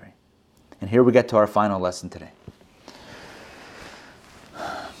victory. And here we get to our final lesson today.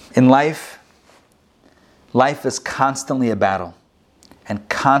 In life is constantly a battle and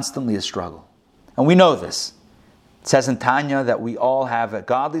constantly a struggle. And we know this. It says in Tanya that we all have a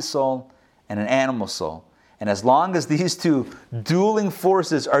godly soul and an animal soul. And as long as these two dueling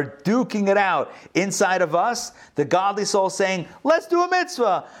forces are duking it out inside of us, the godly soul saying, let's do a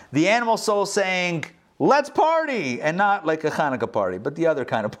mitzvah. The animal soul saying, let's party. And not like a Chanukah party, but the other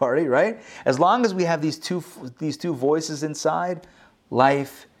kind of party, right? As long as we have these two voices inside,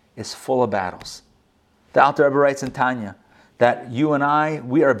 life is full of battles. The Alter Rebbe writes in Tanya that you and I,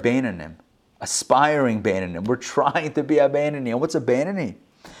 we are Beinanim, aspiring Beinanim. We're trying to be a Beinani. And what's a Beinani?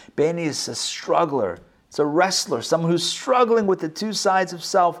 Beinani is a struggler. It's a wrestler, someone who's struggling with the two sides of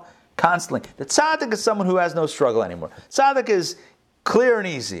self constantly. The tzaddik is someone who has no struggle anymore. Tzaddik is clear and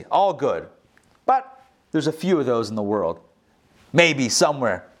easy, all good. But there's a few of those in the world. Maybe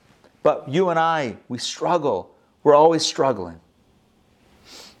somewhere. But you and I, we struggle. We're always struggling.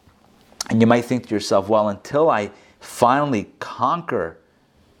 And you might think to yourself, well, until I finally conquer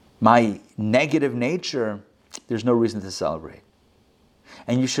my negative nature, there's no reason to celebrate.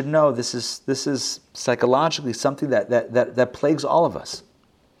 And you should know this is psychologically something that plagues all of us.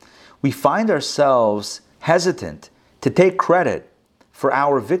 We find ourselves hesitant to take credit for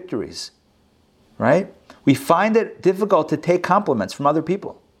our victories, right? We find it difficult to take compliments from other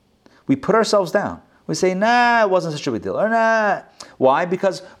people. We put ourselves down. We say, nah, it wasn't such a big deal. Or nah. Why?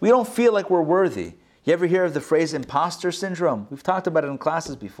 Because we don't feel like we're worthy. You ever hear of the phrase imposter syndrome? We've talked about it in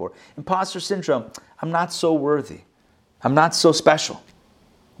classes before. Imposter syndrome, I'm not so worthy. I'm not so special.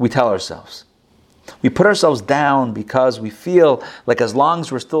 We tell ourselves. We put ourselves down because we feel like as long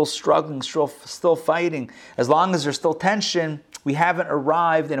as we're still struggling, still fighting, as long as there's still tension, we haven't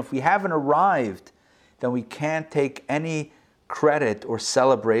arrived. And if we haven't arrived, then we can't take any credit or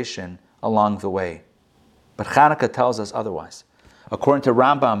celebration along the way. But Chanukah tells us otherwise. According to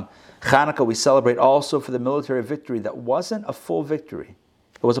Rambam, Chanukah we celebrate also for the military victory that wasn't a full victory.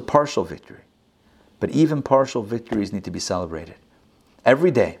 It was a partial victory. But even partial victories need to be celebrated. Every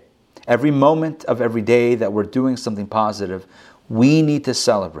day, every moment of every day that we're doing something positive, we need to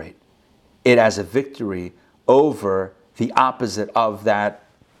celebrate it as a victory over the opposite of that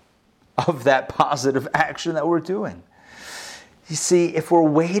positive action that we're doing. You see, if we're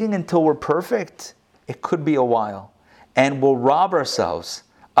waiting until we're perfect, it could be a while. And we'll rob ourselves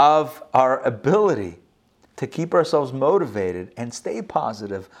of our ability to keep ourselves motivated and stay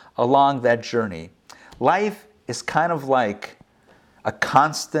positive along that journey. Life is kind of like a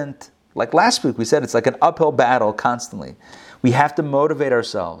constant, like last week we said, it's like an uphill battle constantly. We have to motivate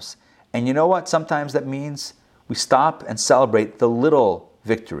ourselves. And you know what? Sometimes that means we stop and celebrate the little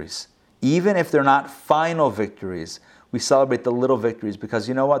victories. Even if they're not final victories, we celebrate the little victories because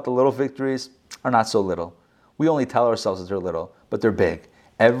you know what? The little victories are not so little. We only tell ourselves that they're little, but they're big.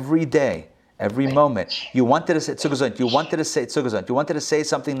 Every day, every moment. You wanted to say tzugazont. You wanted to say tzugazont. You wanted to say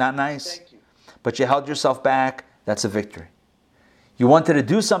something not nice, but you held yourself back. That's a victory. You wanted to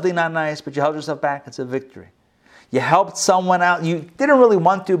do something not nice, but you held yourself back. It's a victory. You helped someone out. You didn't really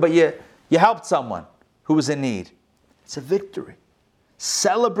want to, but you helped someone who was in need. It's a victory.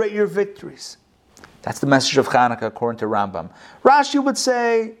 Celebrate your victories. That's the message of Chanukah according to Rambam. Rashi would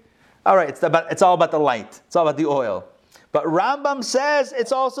say, all right, it's all about the light. It's all about the oil. But Rambam says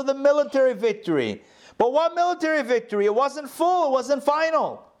it's also the military victory. But what military victory? It wasn't full. It wasn't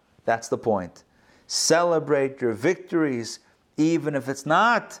final. That's the point. Celebrate your victories, even if it's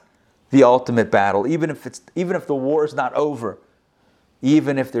not the ultimate battle, even if the war is not over,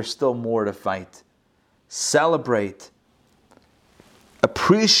 even if there's still more to fight. Celebrate.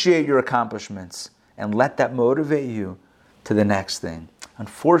 Appreciate your accomplishments and let that motivate you to the next thing.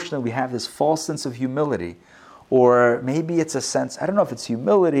 Unfortunately, we have this false sense of humility, or maybe it's a sense, I don't know if it's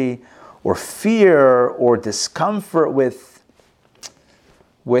humility or fear or discomfort with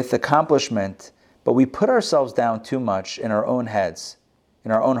accomplishment, but we put ourselves down too much in our own heads,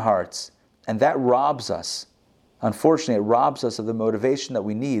 in our own hearts, and that robs us. Unfortunately, it robs us of the motivation that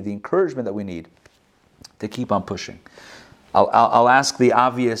we need, the encouragement that we need to keep on pushing. I'll ask the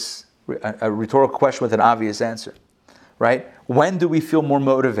obvious, a rhetorical question with an obvious answer, right? When do we feel more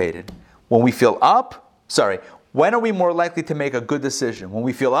motivated? When we feel up? When are we more likely to make a good decision? When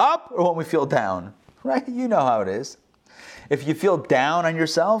we feel up or when we feel down? Right? You know how it is. If you feel down on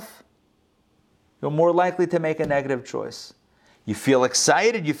yourself, you're more likely to make a negative choice. You feel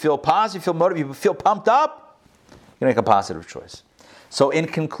excited, you feel positive, you feel motivated, you feel pumped up, you make a positive choice. So in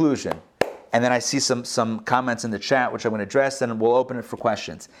conclusion, and then I see some comments in the chat which I'm going to address, and we'll open it for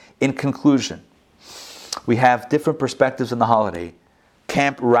questions. In conclusion, we have different perspectives on the holiday.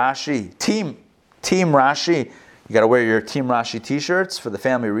 Camp Rashi, Team Rashi. You got to wear your Team Rashi t-shirts for the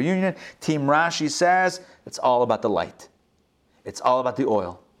family reunion. Team Rashi says it's all about the light. It's all about the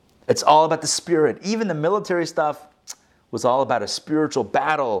oil. It's all about the spirit. Even the military stuff was all about a spiritual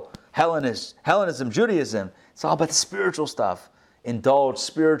battle. Hellenism, Judaism. It's all about the spiritual stuff. Indulge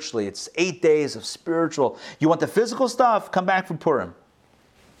spiritually. It's 8 days of spiritual. You want the physical stuff? Come back from Purim.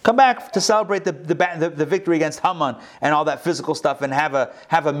 Come back to celebrate the victory against Haman and all that physical stuff and have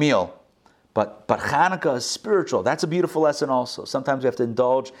a meal. But Chanukah is spiritual. That's a beautiful lesson also. Sometimes we have to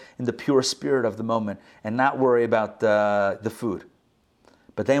indulge in the pure spirit of the moment and not worry about the food.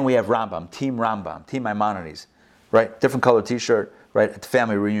 But then we have Team Maimonides, right? Different color t-shirt, right? At the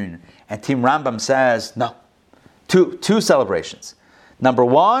family reunion. And Team Rambam says, no. Two celebrations. Number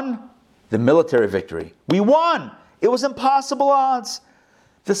one, the military victory. We won. It was impossible odds.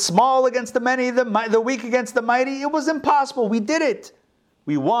 The small against the many, the weak against the mighty. It was impossible. We did it.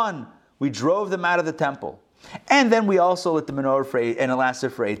 We won. We drove them out of the temple. And then we also lit the menorah and it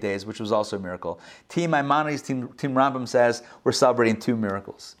lasted for 8 days, which was also a miracle. Team Maimonides, Team Rambam says we're celebrating 2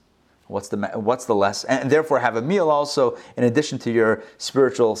 miracles. What's the lesson? And therefore have a meal also in addition to your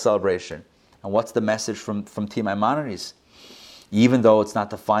spiritual celebration. And what's the message from Team Maimonides? Even though it's not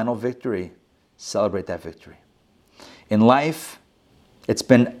the final victory, celebrate that victory. In life, it's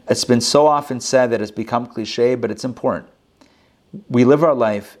been so often said that it's become cliche, but it's important. We live our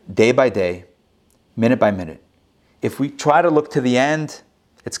life day by day, minute by minute. If we try to look to the end,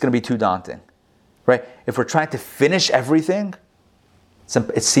 it's going to be too daunting, right? If we're trying to finish everything,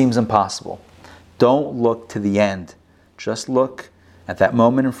 it seems impossible. Don't look to the end. Just look at that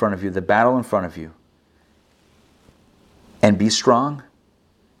moment in front of you, the battle in front of you, and be strong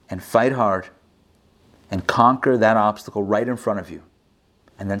and fight hard and conquer that obstacle right in front of you,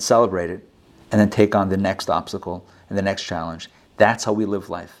 and then celebrate it, and then take on the next obstacle and the next challenge. That's how we live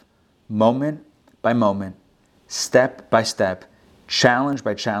life. Moment by moment, step by step, challenge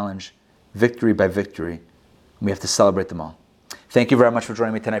by challenge, victory by victory. And we have to celebrate them all. Thank you very much for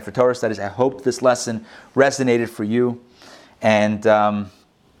joining me tonight for Torah Studies. I hope this lesson resonated for you. And I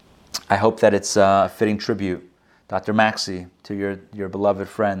hope that it's a fitting tribute, Dr. Maxey, to your beloved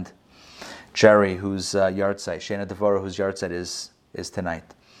friend, Jerry, whose yahrzeit, Shana Devora, whose yahrzeit is tonight.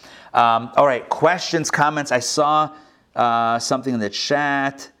 All right, questions, comments. I saw something in the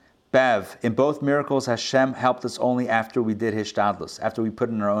chat. Bev, in both miracles, Hashem helped us only after we did hishtadlus, after we put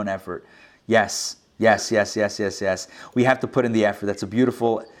in our own effort. Yes. We have to put in the effort. That's a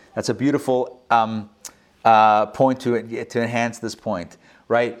beautiful point to enhance this point,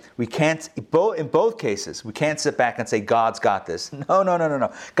 right? We can't, in both cases, we can't sit back and say, God's got this.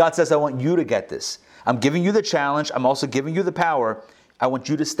 No. God says, I want you to get this. I'm giving you the challenge. I'm also giving you the power. I want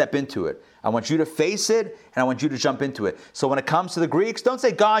you to step into it. I want you to face it, and I want you to jump into it. So when it comes to the Greeks, don't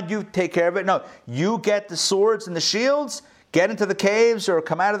say, God, you take care of it. No, you get the swords and the shields, get into the caves or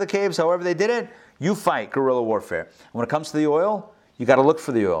come out of the caves, however they did it. You fight guerrilla warfare. And when it comes to the oil, you got to look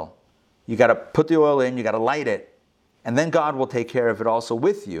for the oil. You got to put the oil in, you got to light it, and then God will take care of it also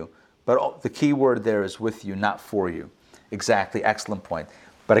with you. But the key word there is with you, not for you. Exactly, excellent point.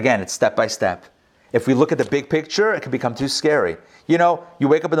 But again, it's step by step. If we look at the big picture, it can become too scary. You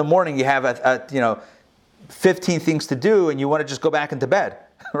wake up in the morning, you have 15 things to do, and you want to just go back into bed,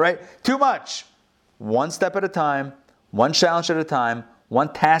 right? Too much. One step at a time, one challenge at a time,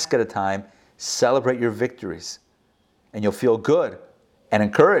 one task at a time. celebrate your victories. And you'll feel good and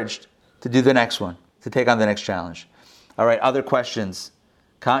encouraged to do the next one, to take on the next challenge. All right, other questions?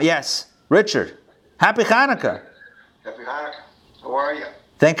 Yes, Richard. Happy Chanukah. Happy Hanukkah. How are you?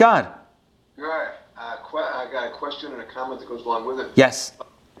 Thank God. Good. I got a question and a comment that goes along with it. Yes.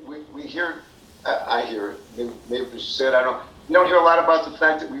 We hear, I hear it, maybe it's said, I don't know. You don't hear a lot about the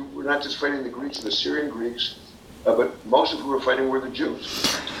fact that we're not just fighting the Greeks and the Syrian Greeks, but most of who we're fighting were the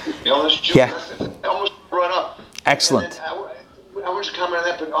Jews. The eldest Jews. Yeah. Almost brought up. Excellent. I want to comment on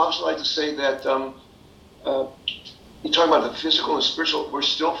that, but also like to say that you're talking about the physical and spiritual. We're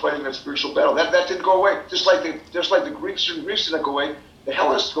still fighting that spiritual battle. That didn't go away. Just like the Greeks didn't go away. The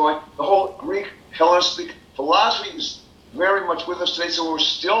Hellenists go away. The whole Greek Hellenistic philosophy is very much with us today. So we're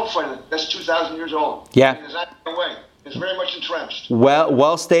still fighting it. That's 2,000 years old. Yeah. It is not going away. It's very much entrenched.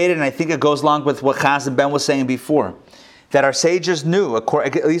 Well stated, and I think it goes along with what Chaz and Ben was saying before, that our sages knew,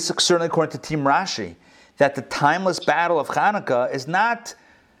 at least certainly according to Team Rashi, that the timeless battle of Chanukah is not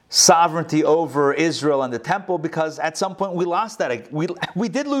sovereignty over Israel and the temple, because at some point we lost that. We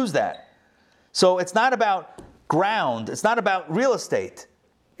did lose that. So it's not about ground. It's not about real estate.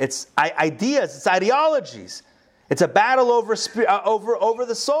 It's ideas. It's ideologies. It's a battle over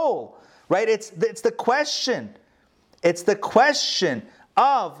the soul, right? It's the question. It's the question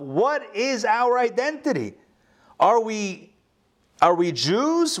of what is our identity. Are we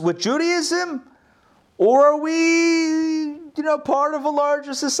Jews with Judaism? Or are we, part of a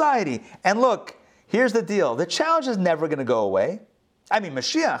larger society? And look, here's the deal. The challenge is never going to go away. I mean,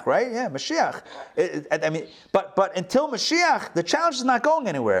 Mashiach, right? Yeah, Mashiach. But until Mashiach, the challenge is not going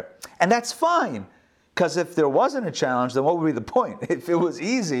anywhere. And that's fine. Because if there wasn't a challenge, then what would be the point? If it was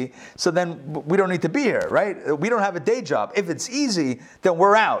easy, so then we don't need to be here, right? We don't have a day job. If it's easy, then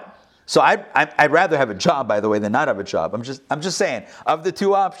we're out. So I'd rather have a job, by the way, than not have a job. I'm just saying, of the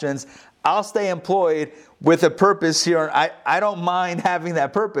two options, I'll stay employed with a purpose here. I don't mind having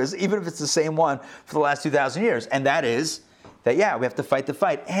that purpose, even if it's the same one for the last 2,000 years. And that is that, we have to fight the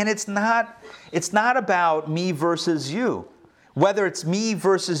fight. And it's not about me versus you. Whether it's me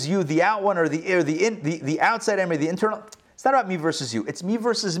versus you, the out one or the outside enemy, the internal, it's not about me versus you. It's me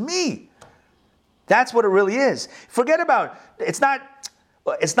versus me. That's what it really is. Forget about, it's not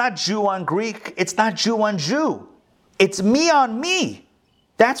Jew on Greek. It's not Jew on Jew. It's me on me.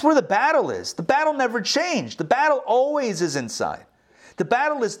 That's where the battle is. The battle never changed. The battle always is inside. The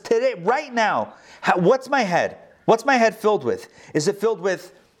battle is today, right now. What's my head? What's my head filled with? Is it filled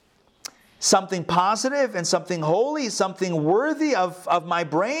with something positive and something holy, something worthy of my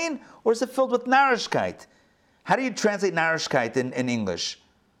brain? Or is it filled with Narishkeit? How do you translate Narishkeit in English?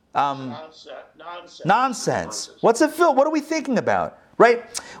 Nonsense. What's it filled? What are we thinking about? Right?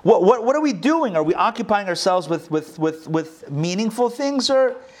 What are we doing? Are we occupying ourselves with meaningful things?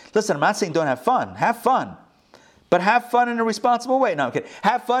 Or listen, I'm not saying don't have fun. Have fun. But have fun in a responsible way. No, I'm kidding.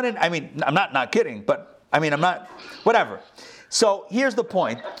 Have fun I'm not kidding, but I'm not, whatever. So here's the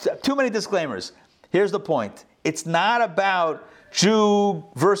point. Too many disclaimers. Here's the point. It's not about Jew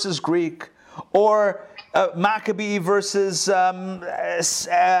versus Greek or Maccabee versus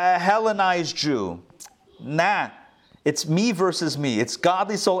Hellenized Jew. Nah. It's me versus me. It's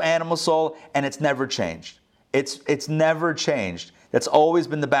godly soul, animal soul, and it's never changed. It's never changed. That's always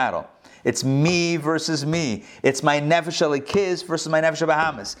been the battle. It's me versus me. It's my nefesh elikiz versus my nefesh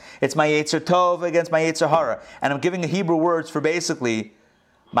bahamas. It's my yetzer tov against my yetzer hara. And I'm giving Hebrew words for basically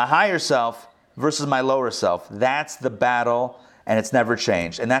my higher self versus my lower self. That's the battle, and it's never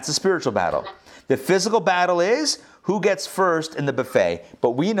changed. And that's a spiritual battle. The physical battle is who gets first in the buffet.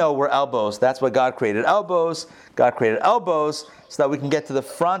 But we know we're elbows. That's why God created elbows. God created elbows so that we can get to the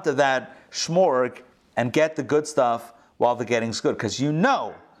front of that shmorg and get the good stuff while the getting's good. Because you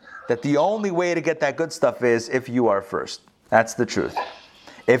know that the only way to get that good stuff is if you are first. That's the truth.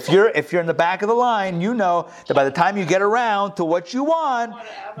 If you're in the back of the line, you know that by the time you get around to what you want,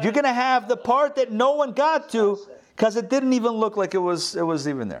 you're going to have the part that no one got to because it didn't even look like it was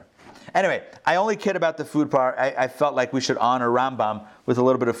even there. Anyway, I only kid about the food part. I felt like we should honor Rambam with a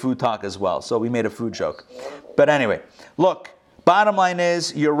little bit of food talk as well. So we made a food joke. But anyway, look, bottom line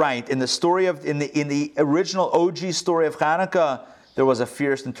is, you're right. In the original OG story of Chanukah, there was a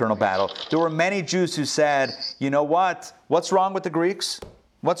fierce internal battle. There were many Jews who said, you know what? What's wrong with the Greeks?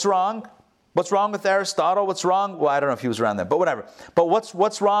 What's wrong? What's wrong with Aristotle? What's wrong? Well, I don't know if he was around then, but whatever. But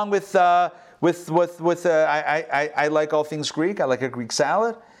what's wrong with I like all things Greek. I like a Greek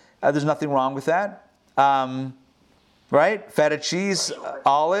salad. There's nothing wrong with that. Right? Feta cheese,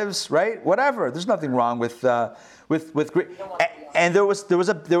 olives, right? Whatever. There's nothing wrong with Greek. And there was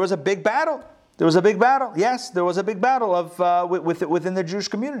a big battle. There was a big battle. Yes, there was a big battle of within the Jewish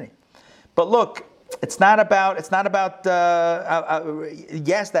community. But look, it's not about.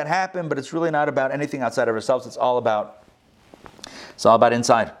 Yes, that happened, but it's really not about anything outside of ourselves. It's all about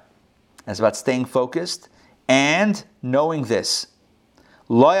inside. It's about staying focused and knowing this.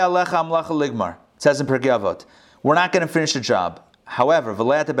 Lo yalecha amlacha ligmar. It says in Pirkei Avot, we're not going to finish the job. However,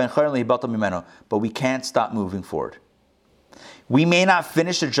 but we can't stop moving forward. We may not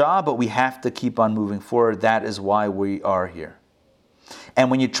finish the job, but we have to keep on moving forward. That is why we are here. And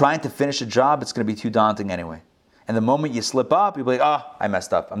when you're trying to finish a job, it's going to be too daunting anyway. And the moment you slip up, you'll be like, I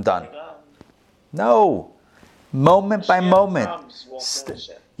messed up. I'm done. No. Moment by moment.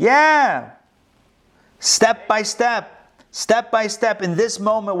 Yeah. Step by step. Step by step. In this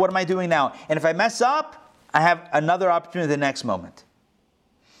moment, what am I doing now? And if I mess up, I have another opportunity the next moment.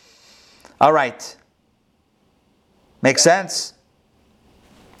 All right. Makes sense?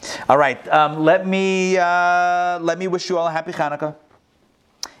 All right. Let me wish you all a happy Chanukah.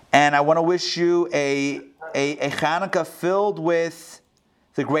 And I want to wish you a Chanukah filled with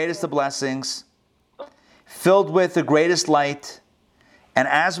the greatest of blessings, filled with the greatest light. And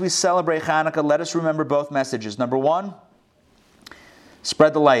as we celebrate Chanukah, let us remember both messages. Number one,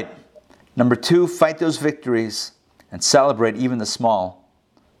 spread the light. Number two, fight those victories and celebrate even the small.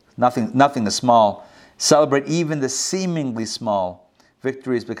 Nothing is small. Celebrate even the seemingly small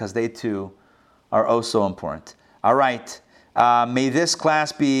victories because they too are oh so important. All right. May this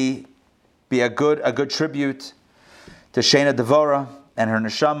class be a good tribute to Shana Devora and her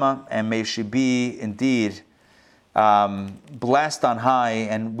neshama, and may she be indeed blessed on high.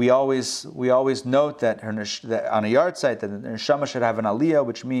 And we always note that that on a yard site that the neshama should have an aliyah,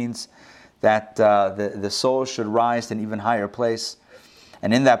 which means that the soul should rise to an even higher place,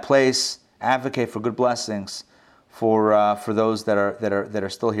 and in that place advocate for good blessings for those that are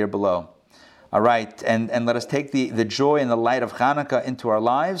still here below. All right, and let us take the joy and the light of Chanukah into our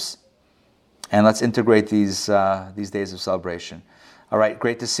lives, and let's integrate these days of celebration. All right,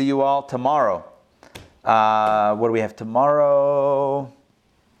 great to see you all. Tomorrow, what do we have tomorrow?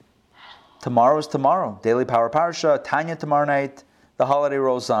 Tomorrow's tomorrow. Daily Power Parsha, Tanya tomorrow night. The holiday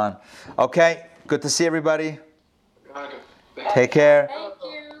rolls on. Okay, good to see everybody. Take care. Thank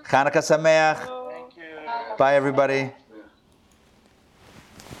you. Chanukah Sameach. Thank you. Bye, everybody.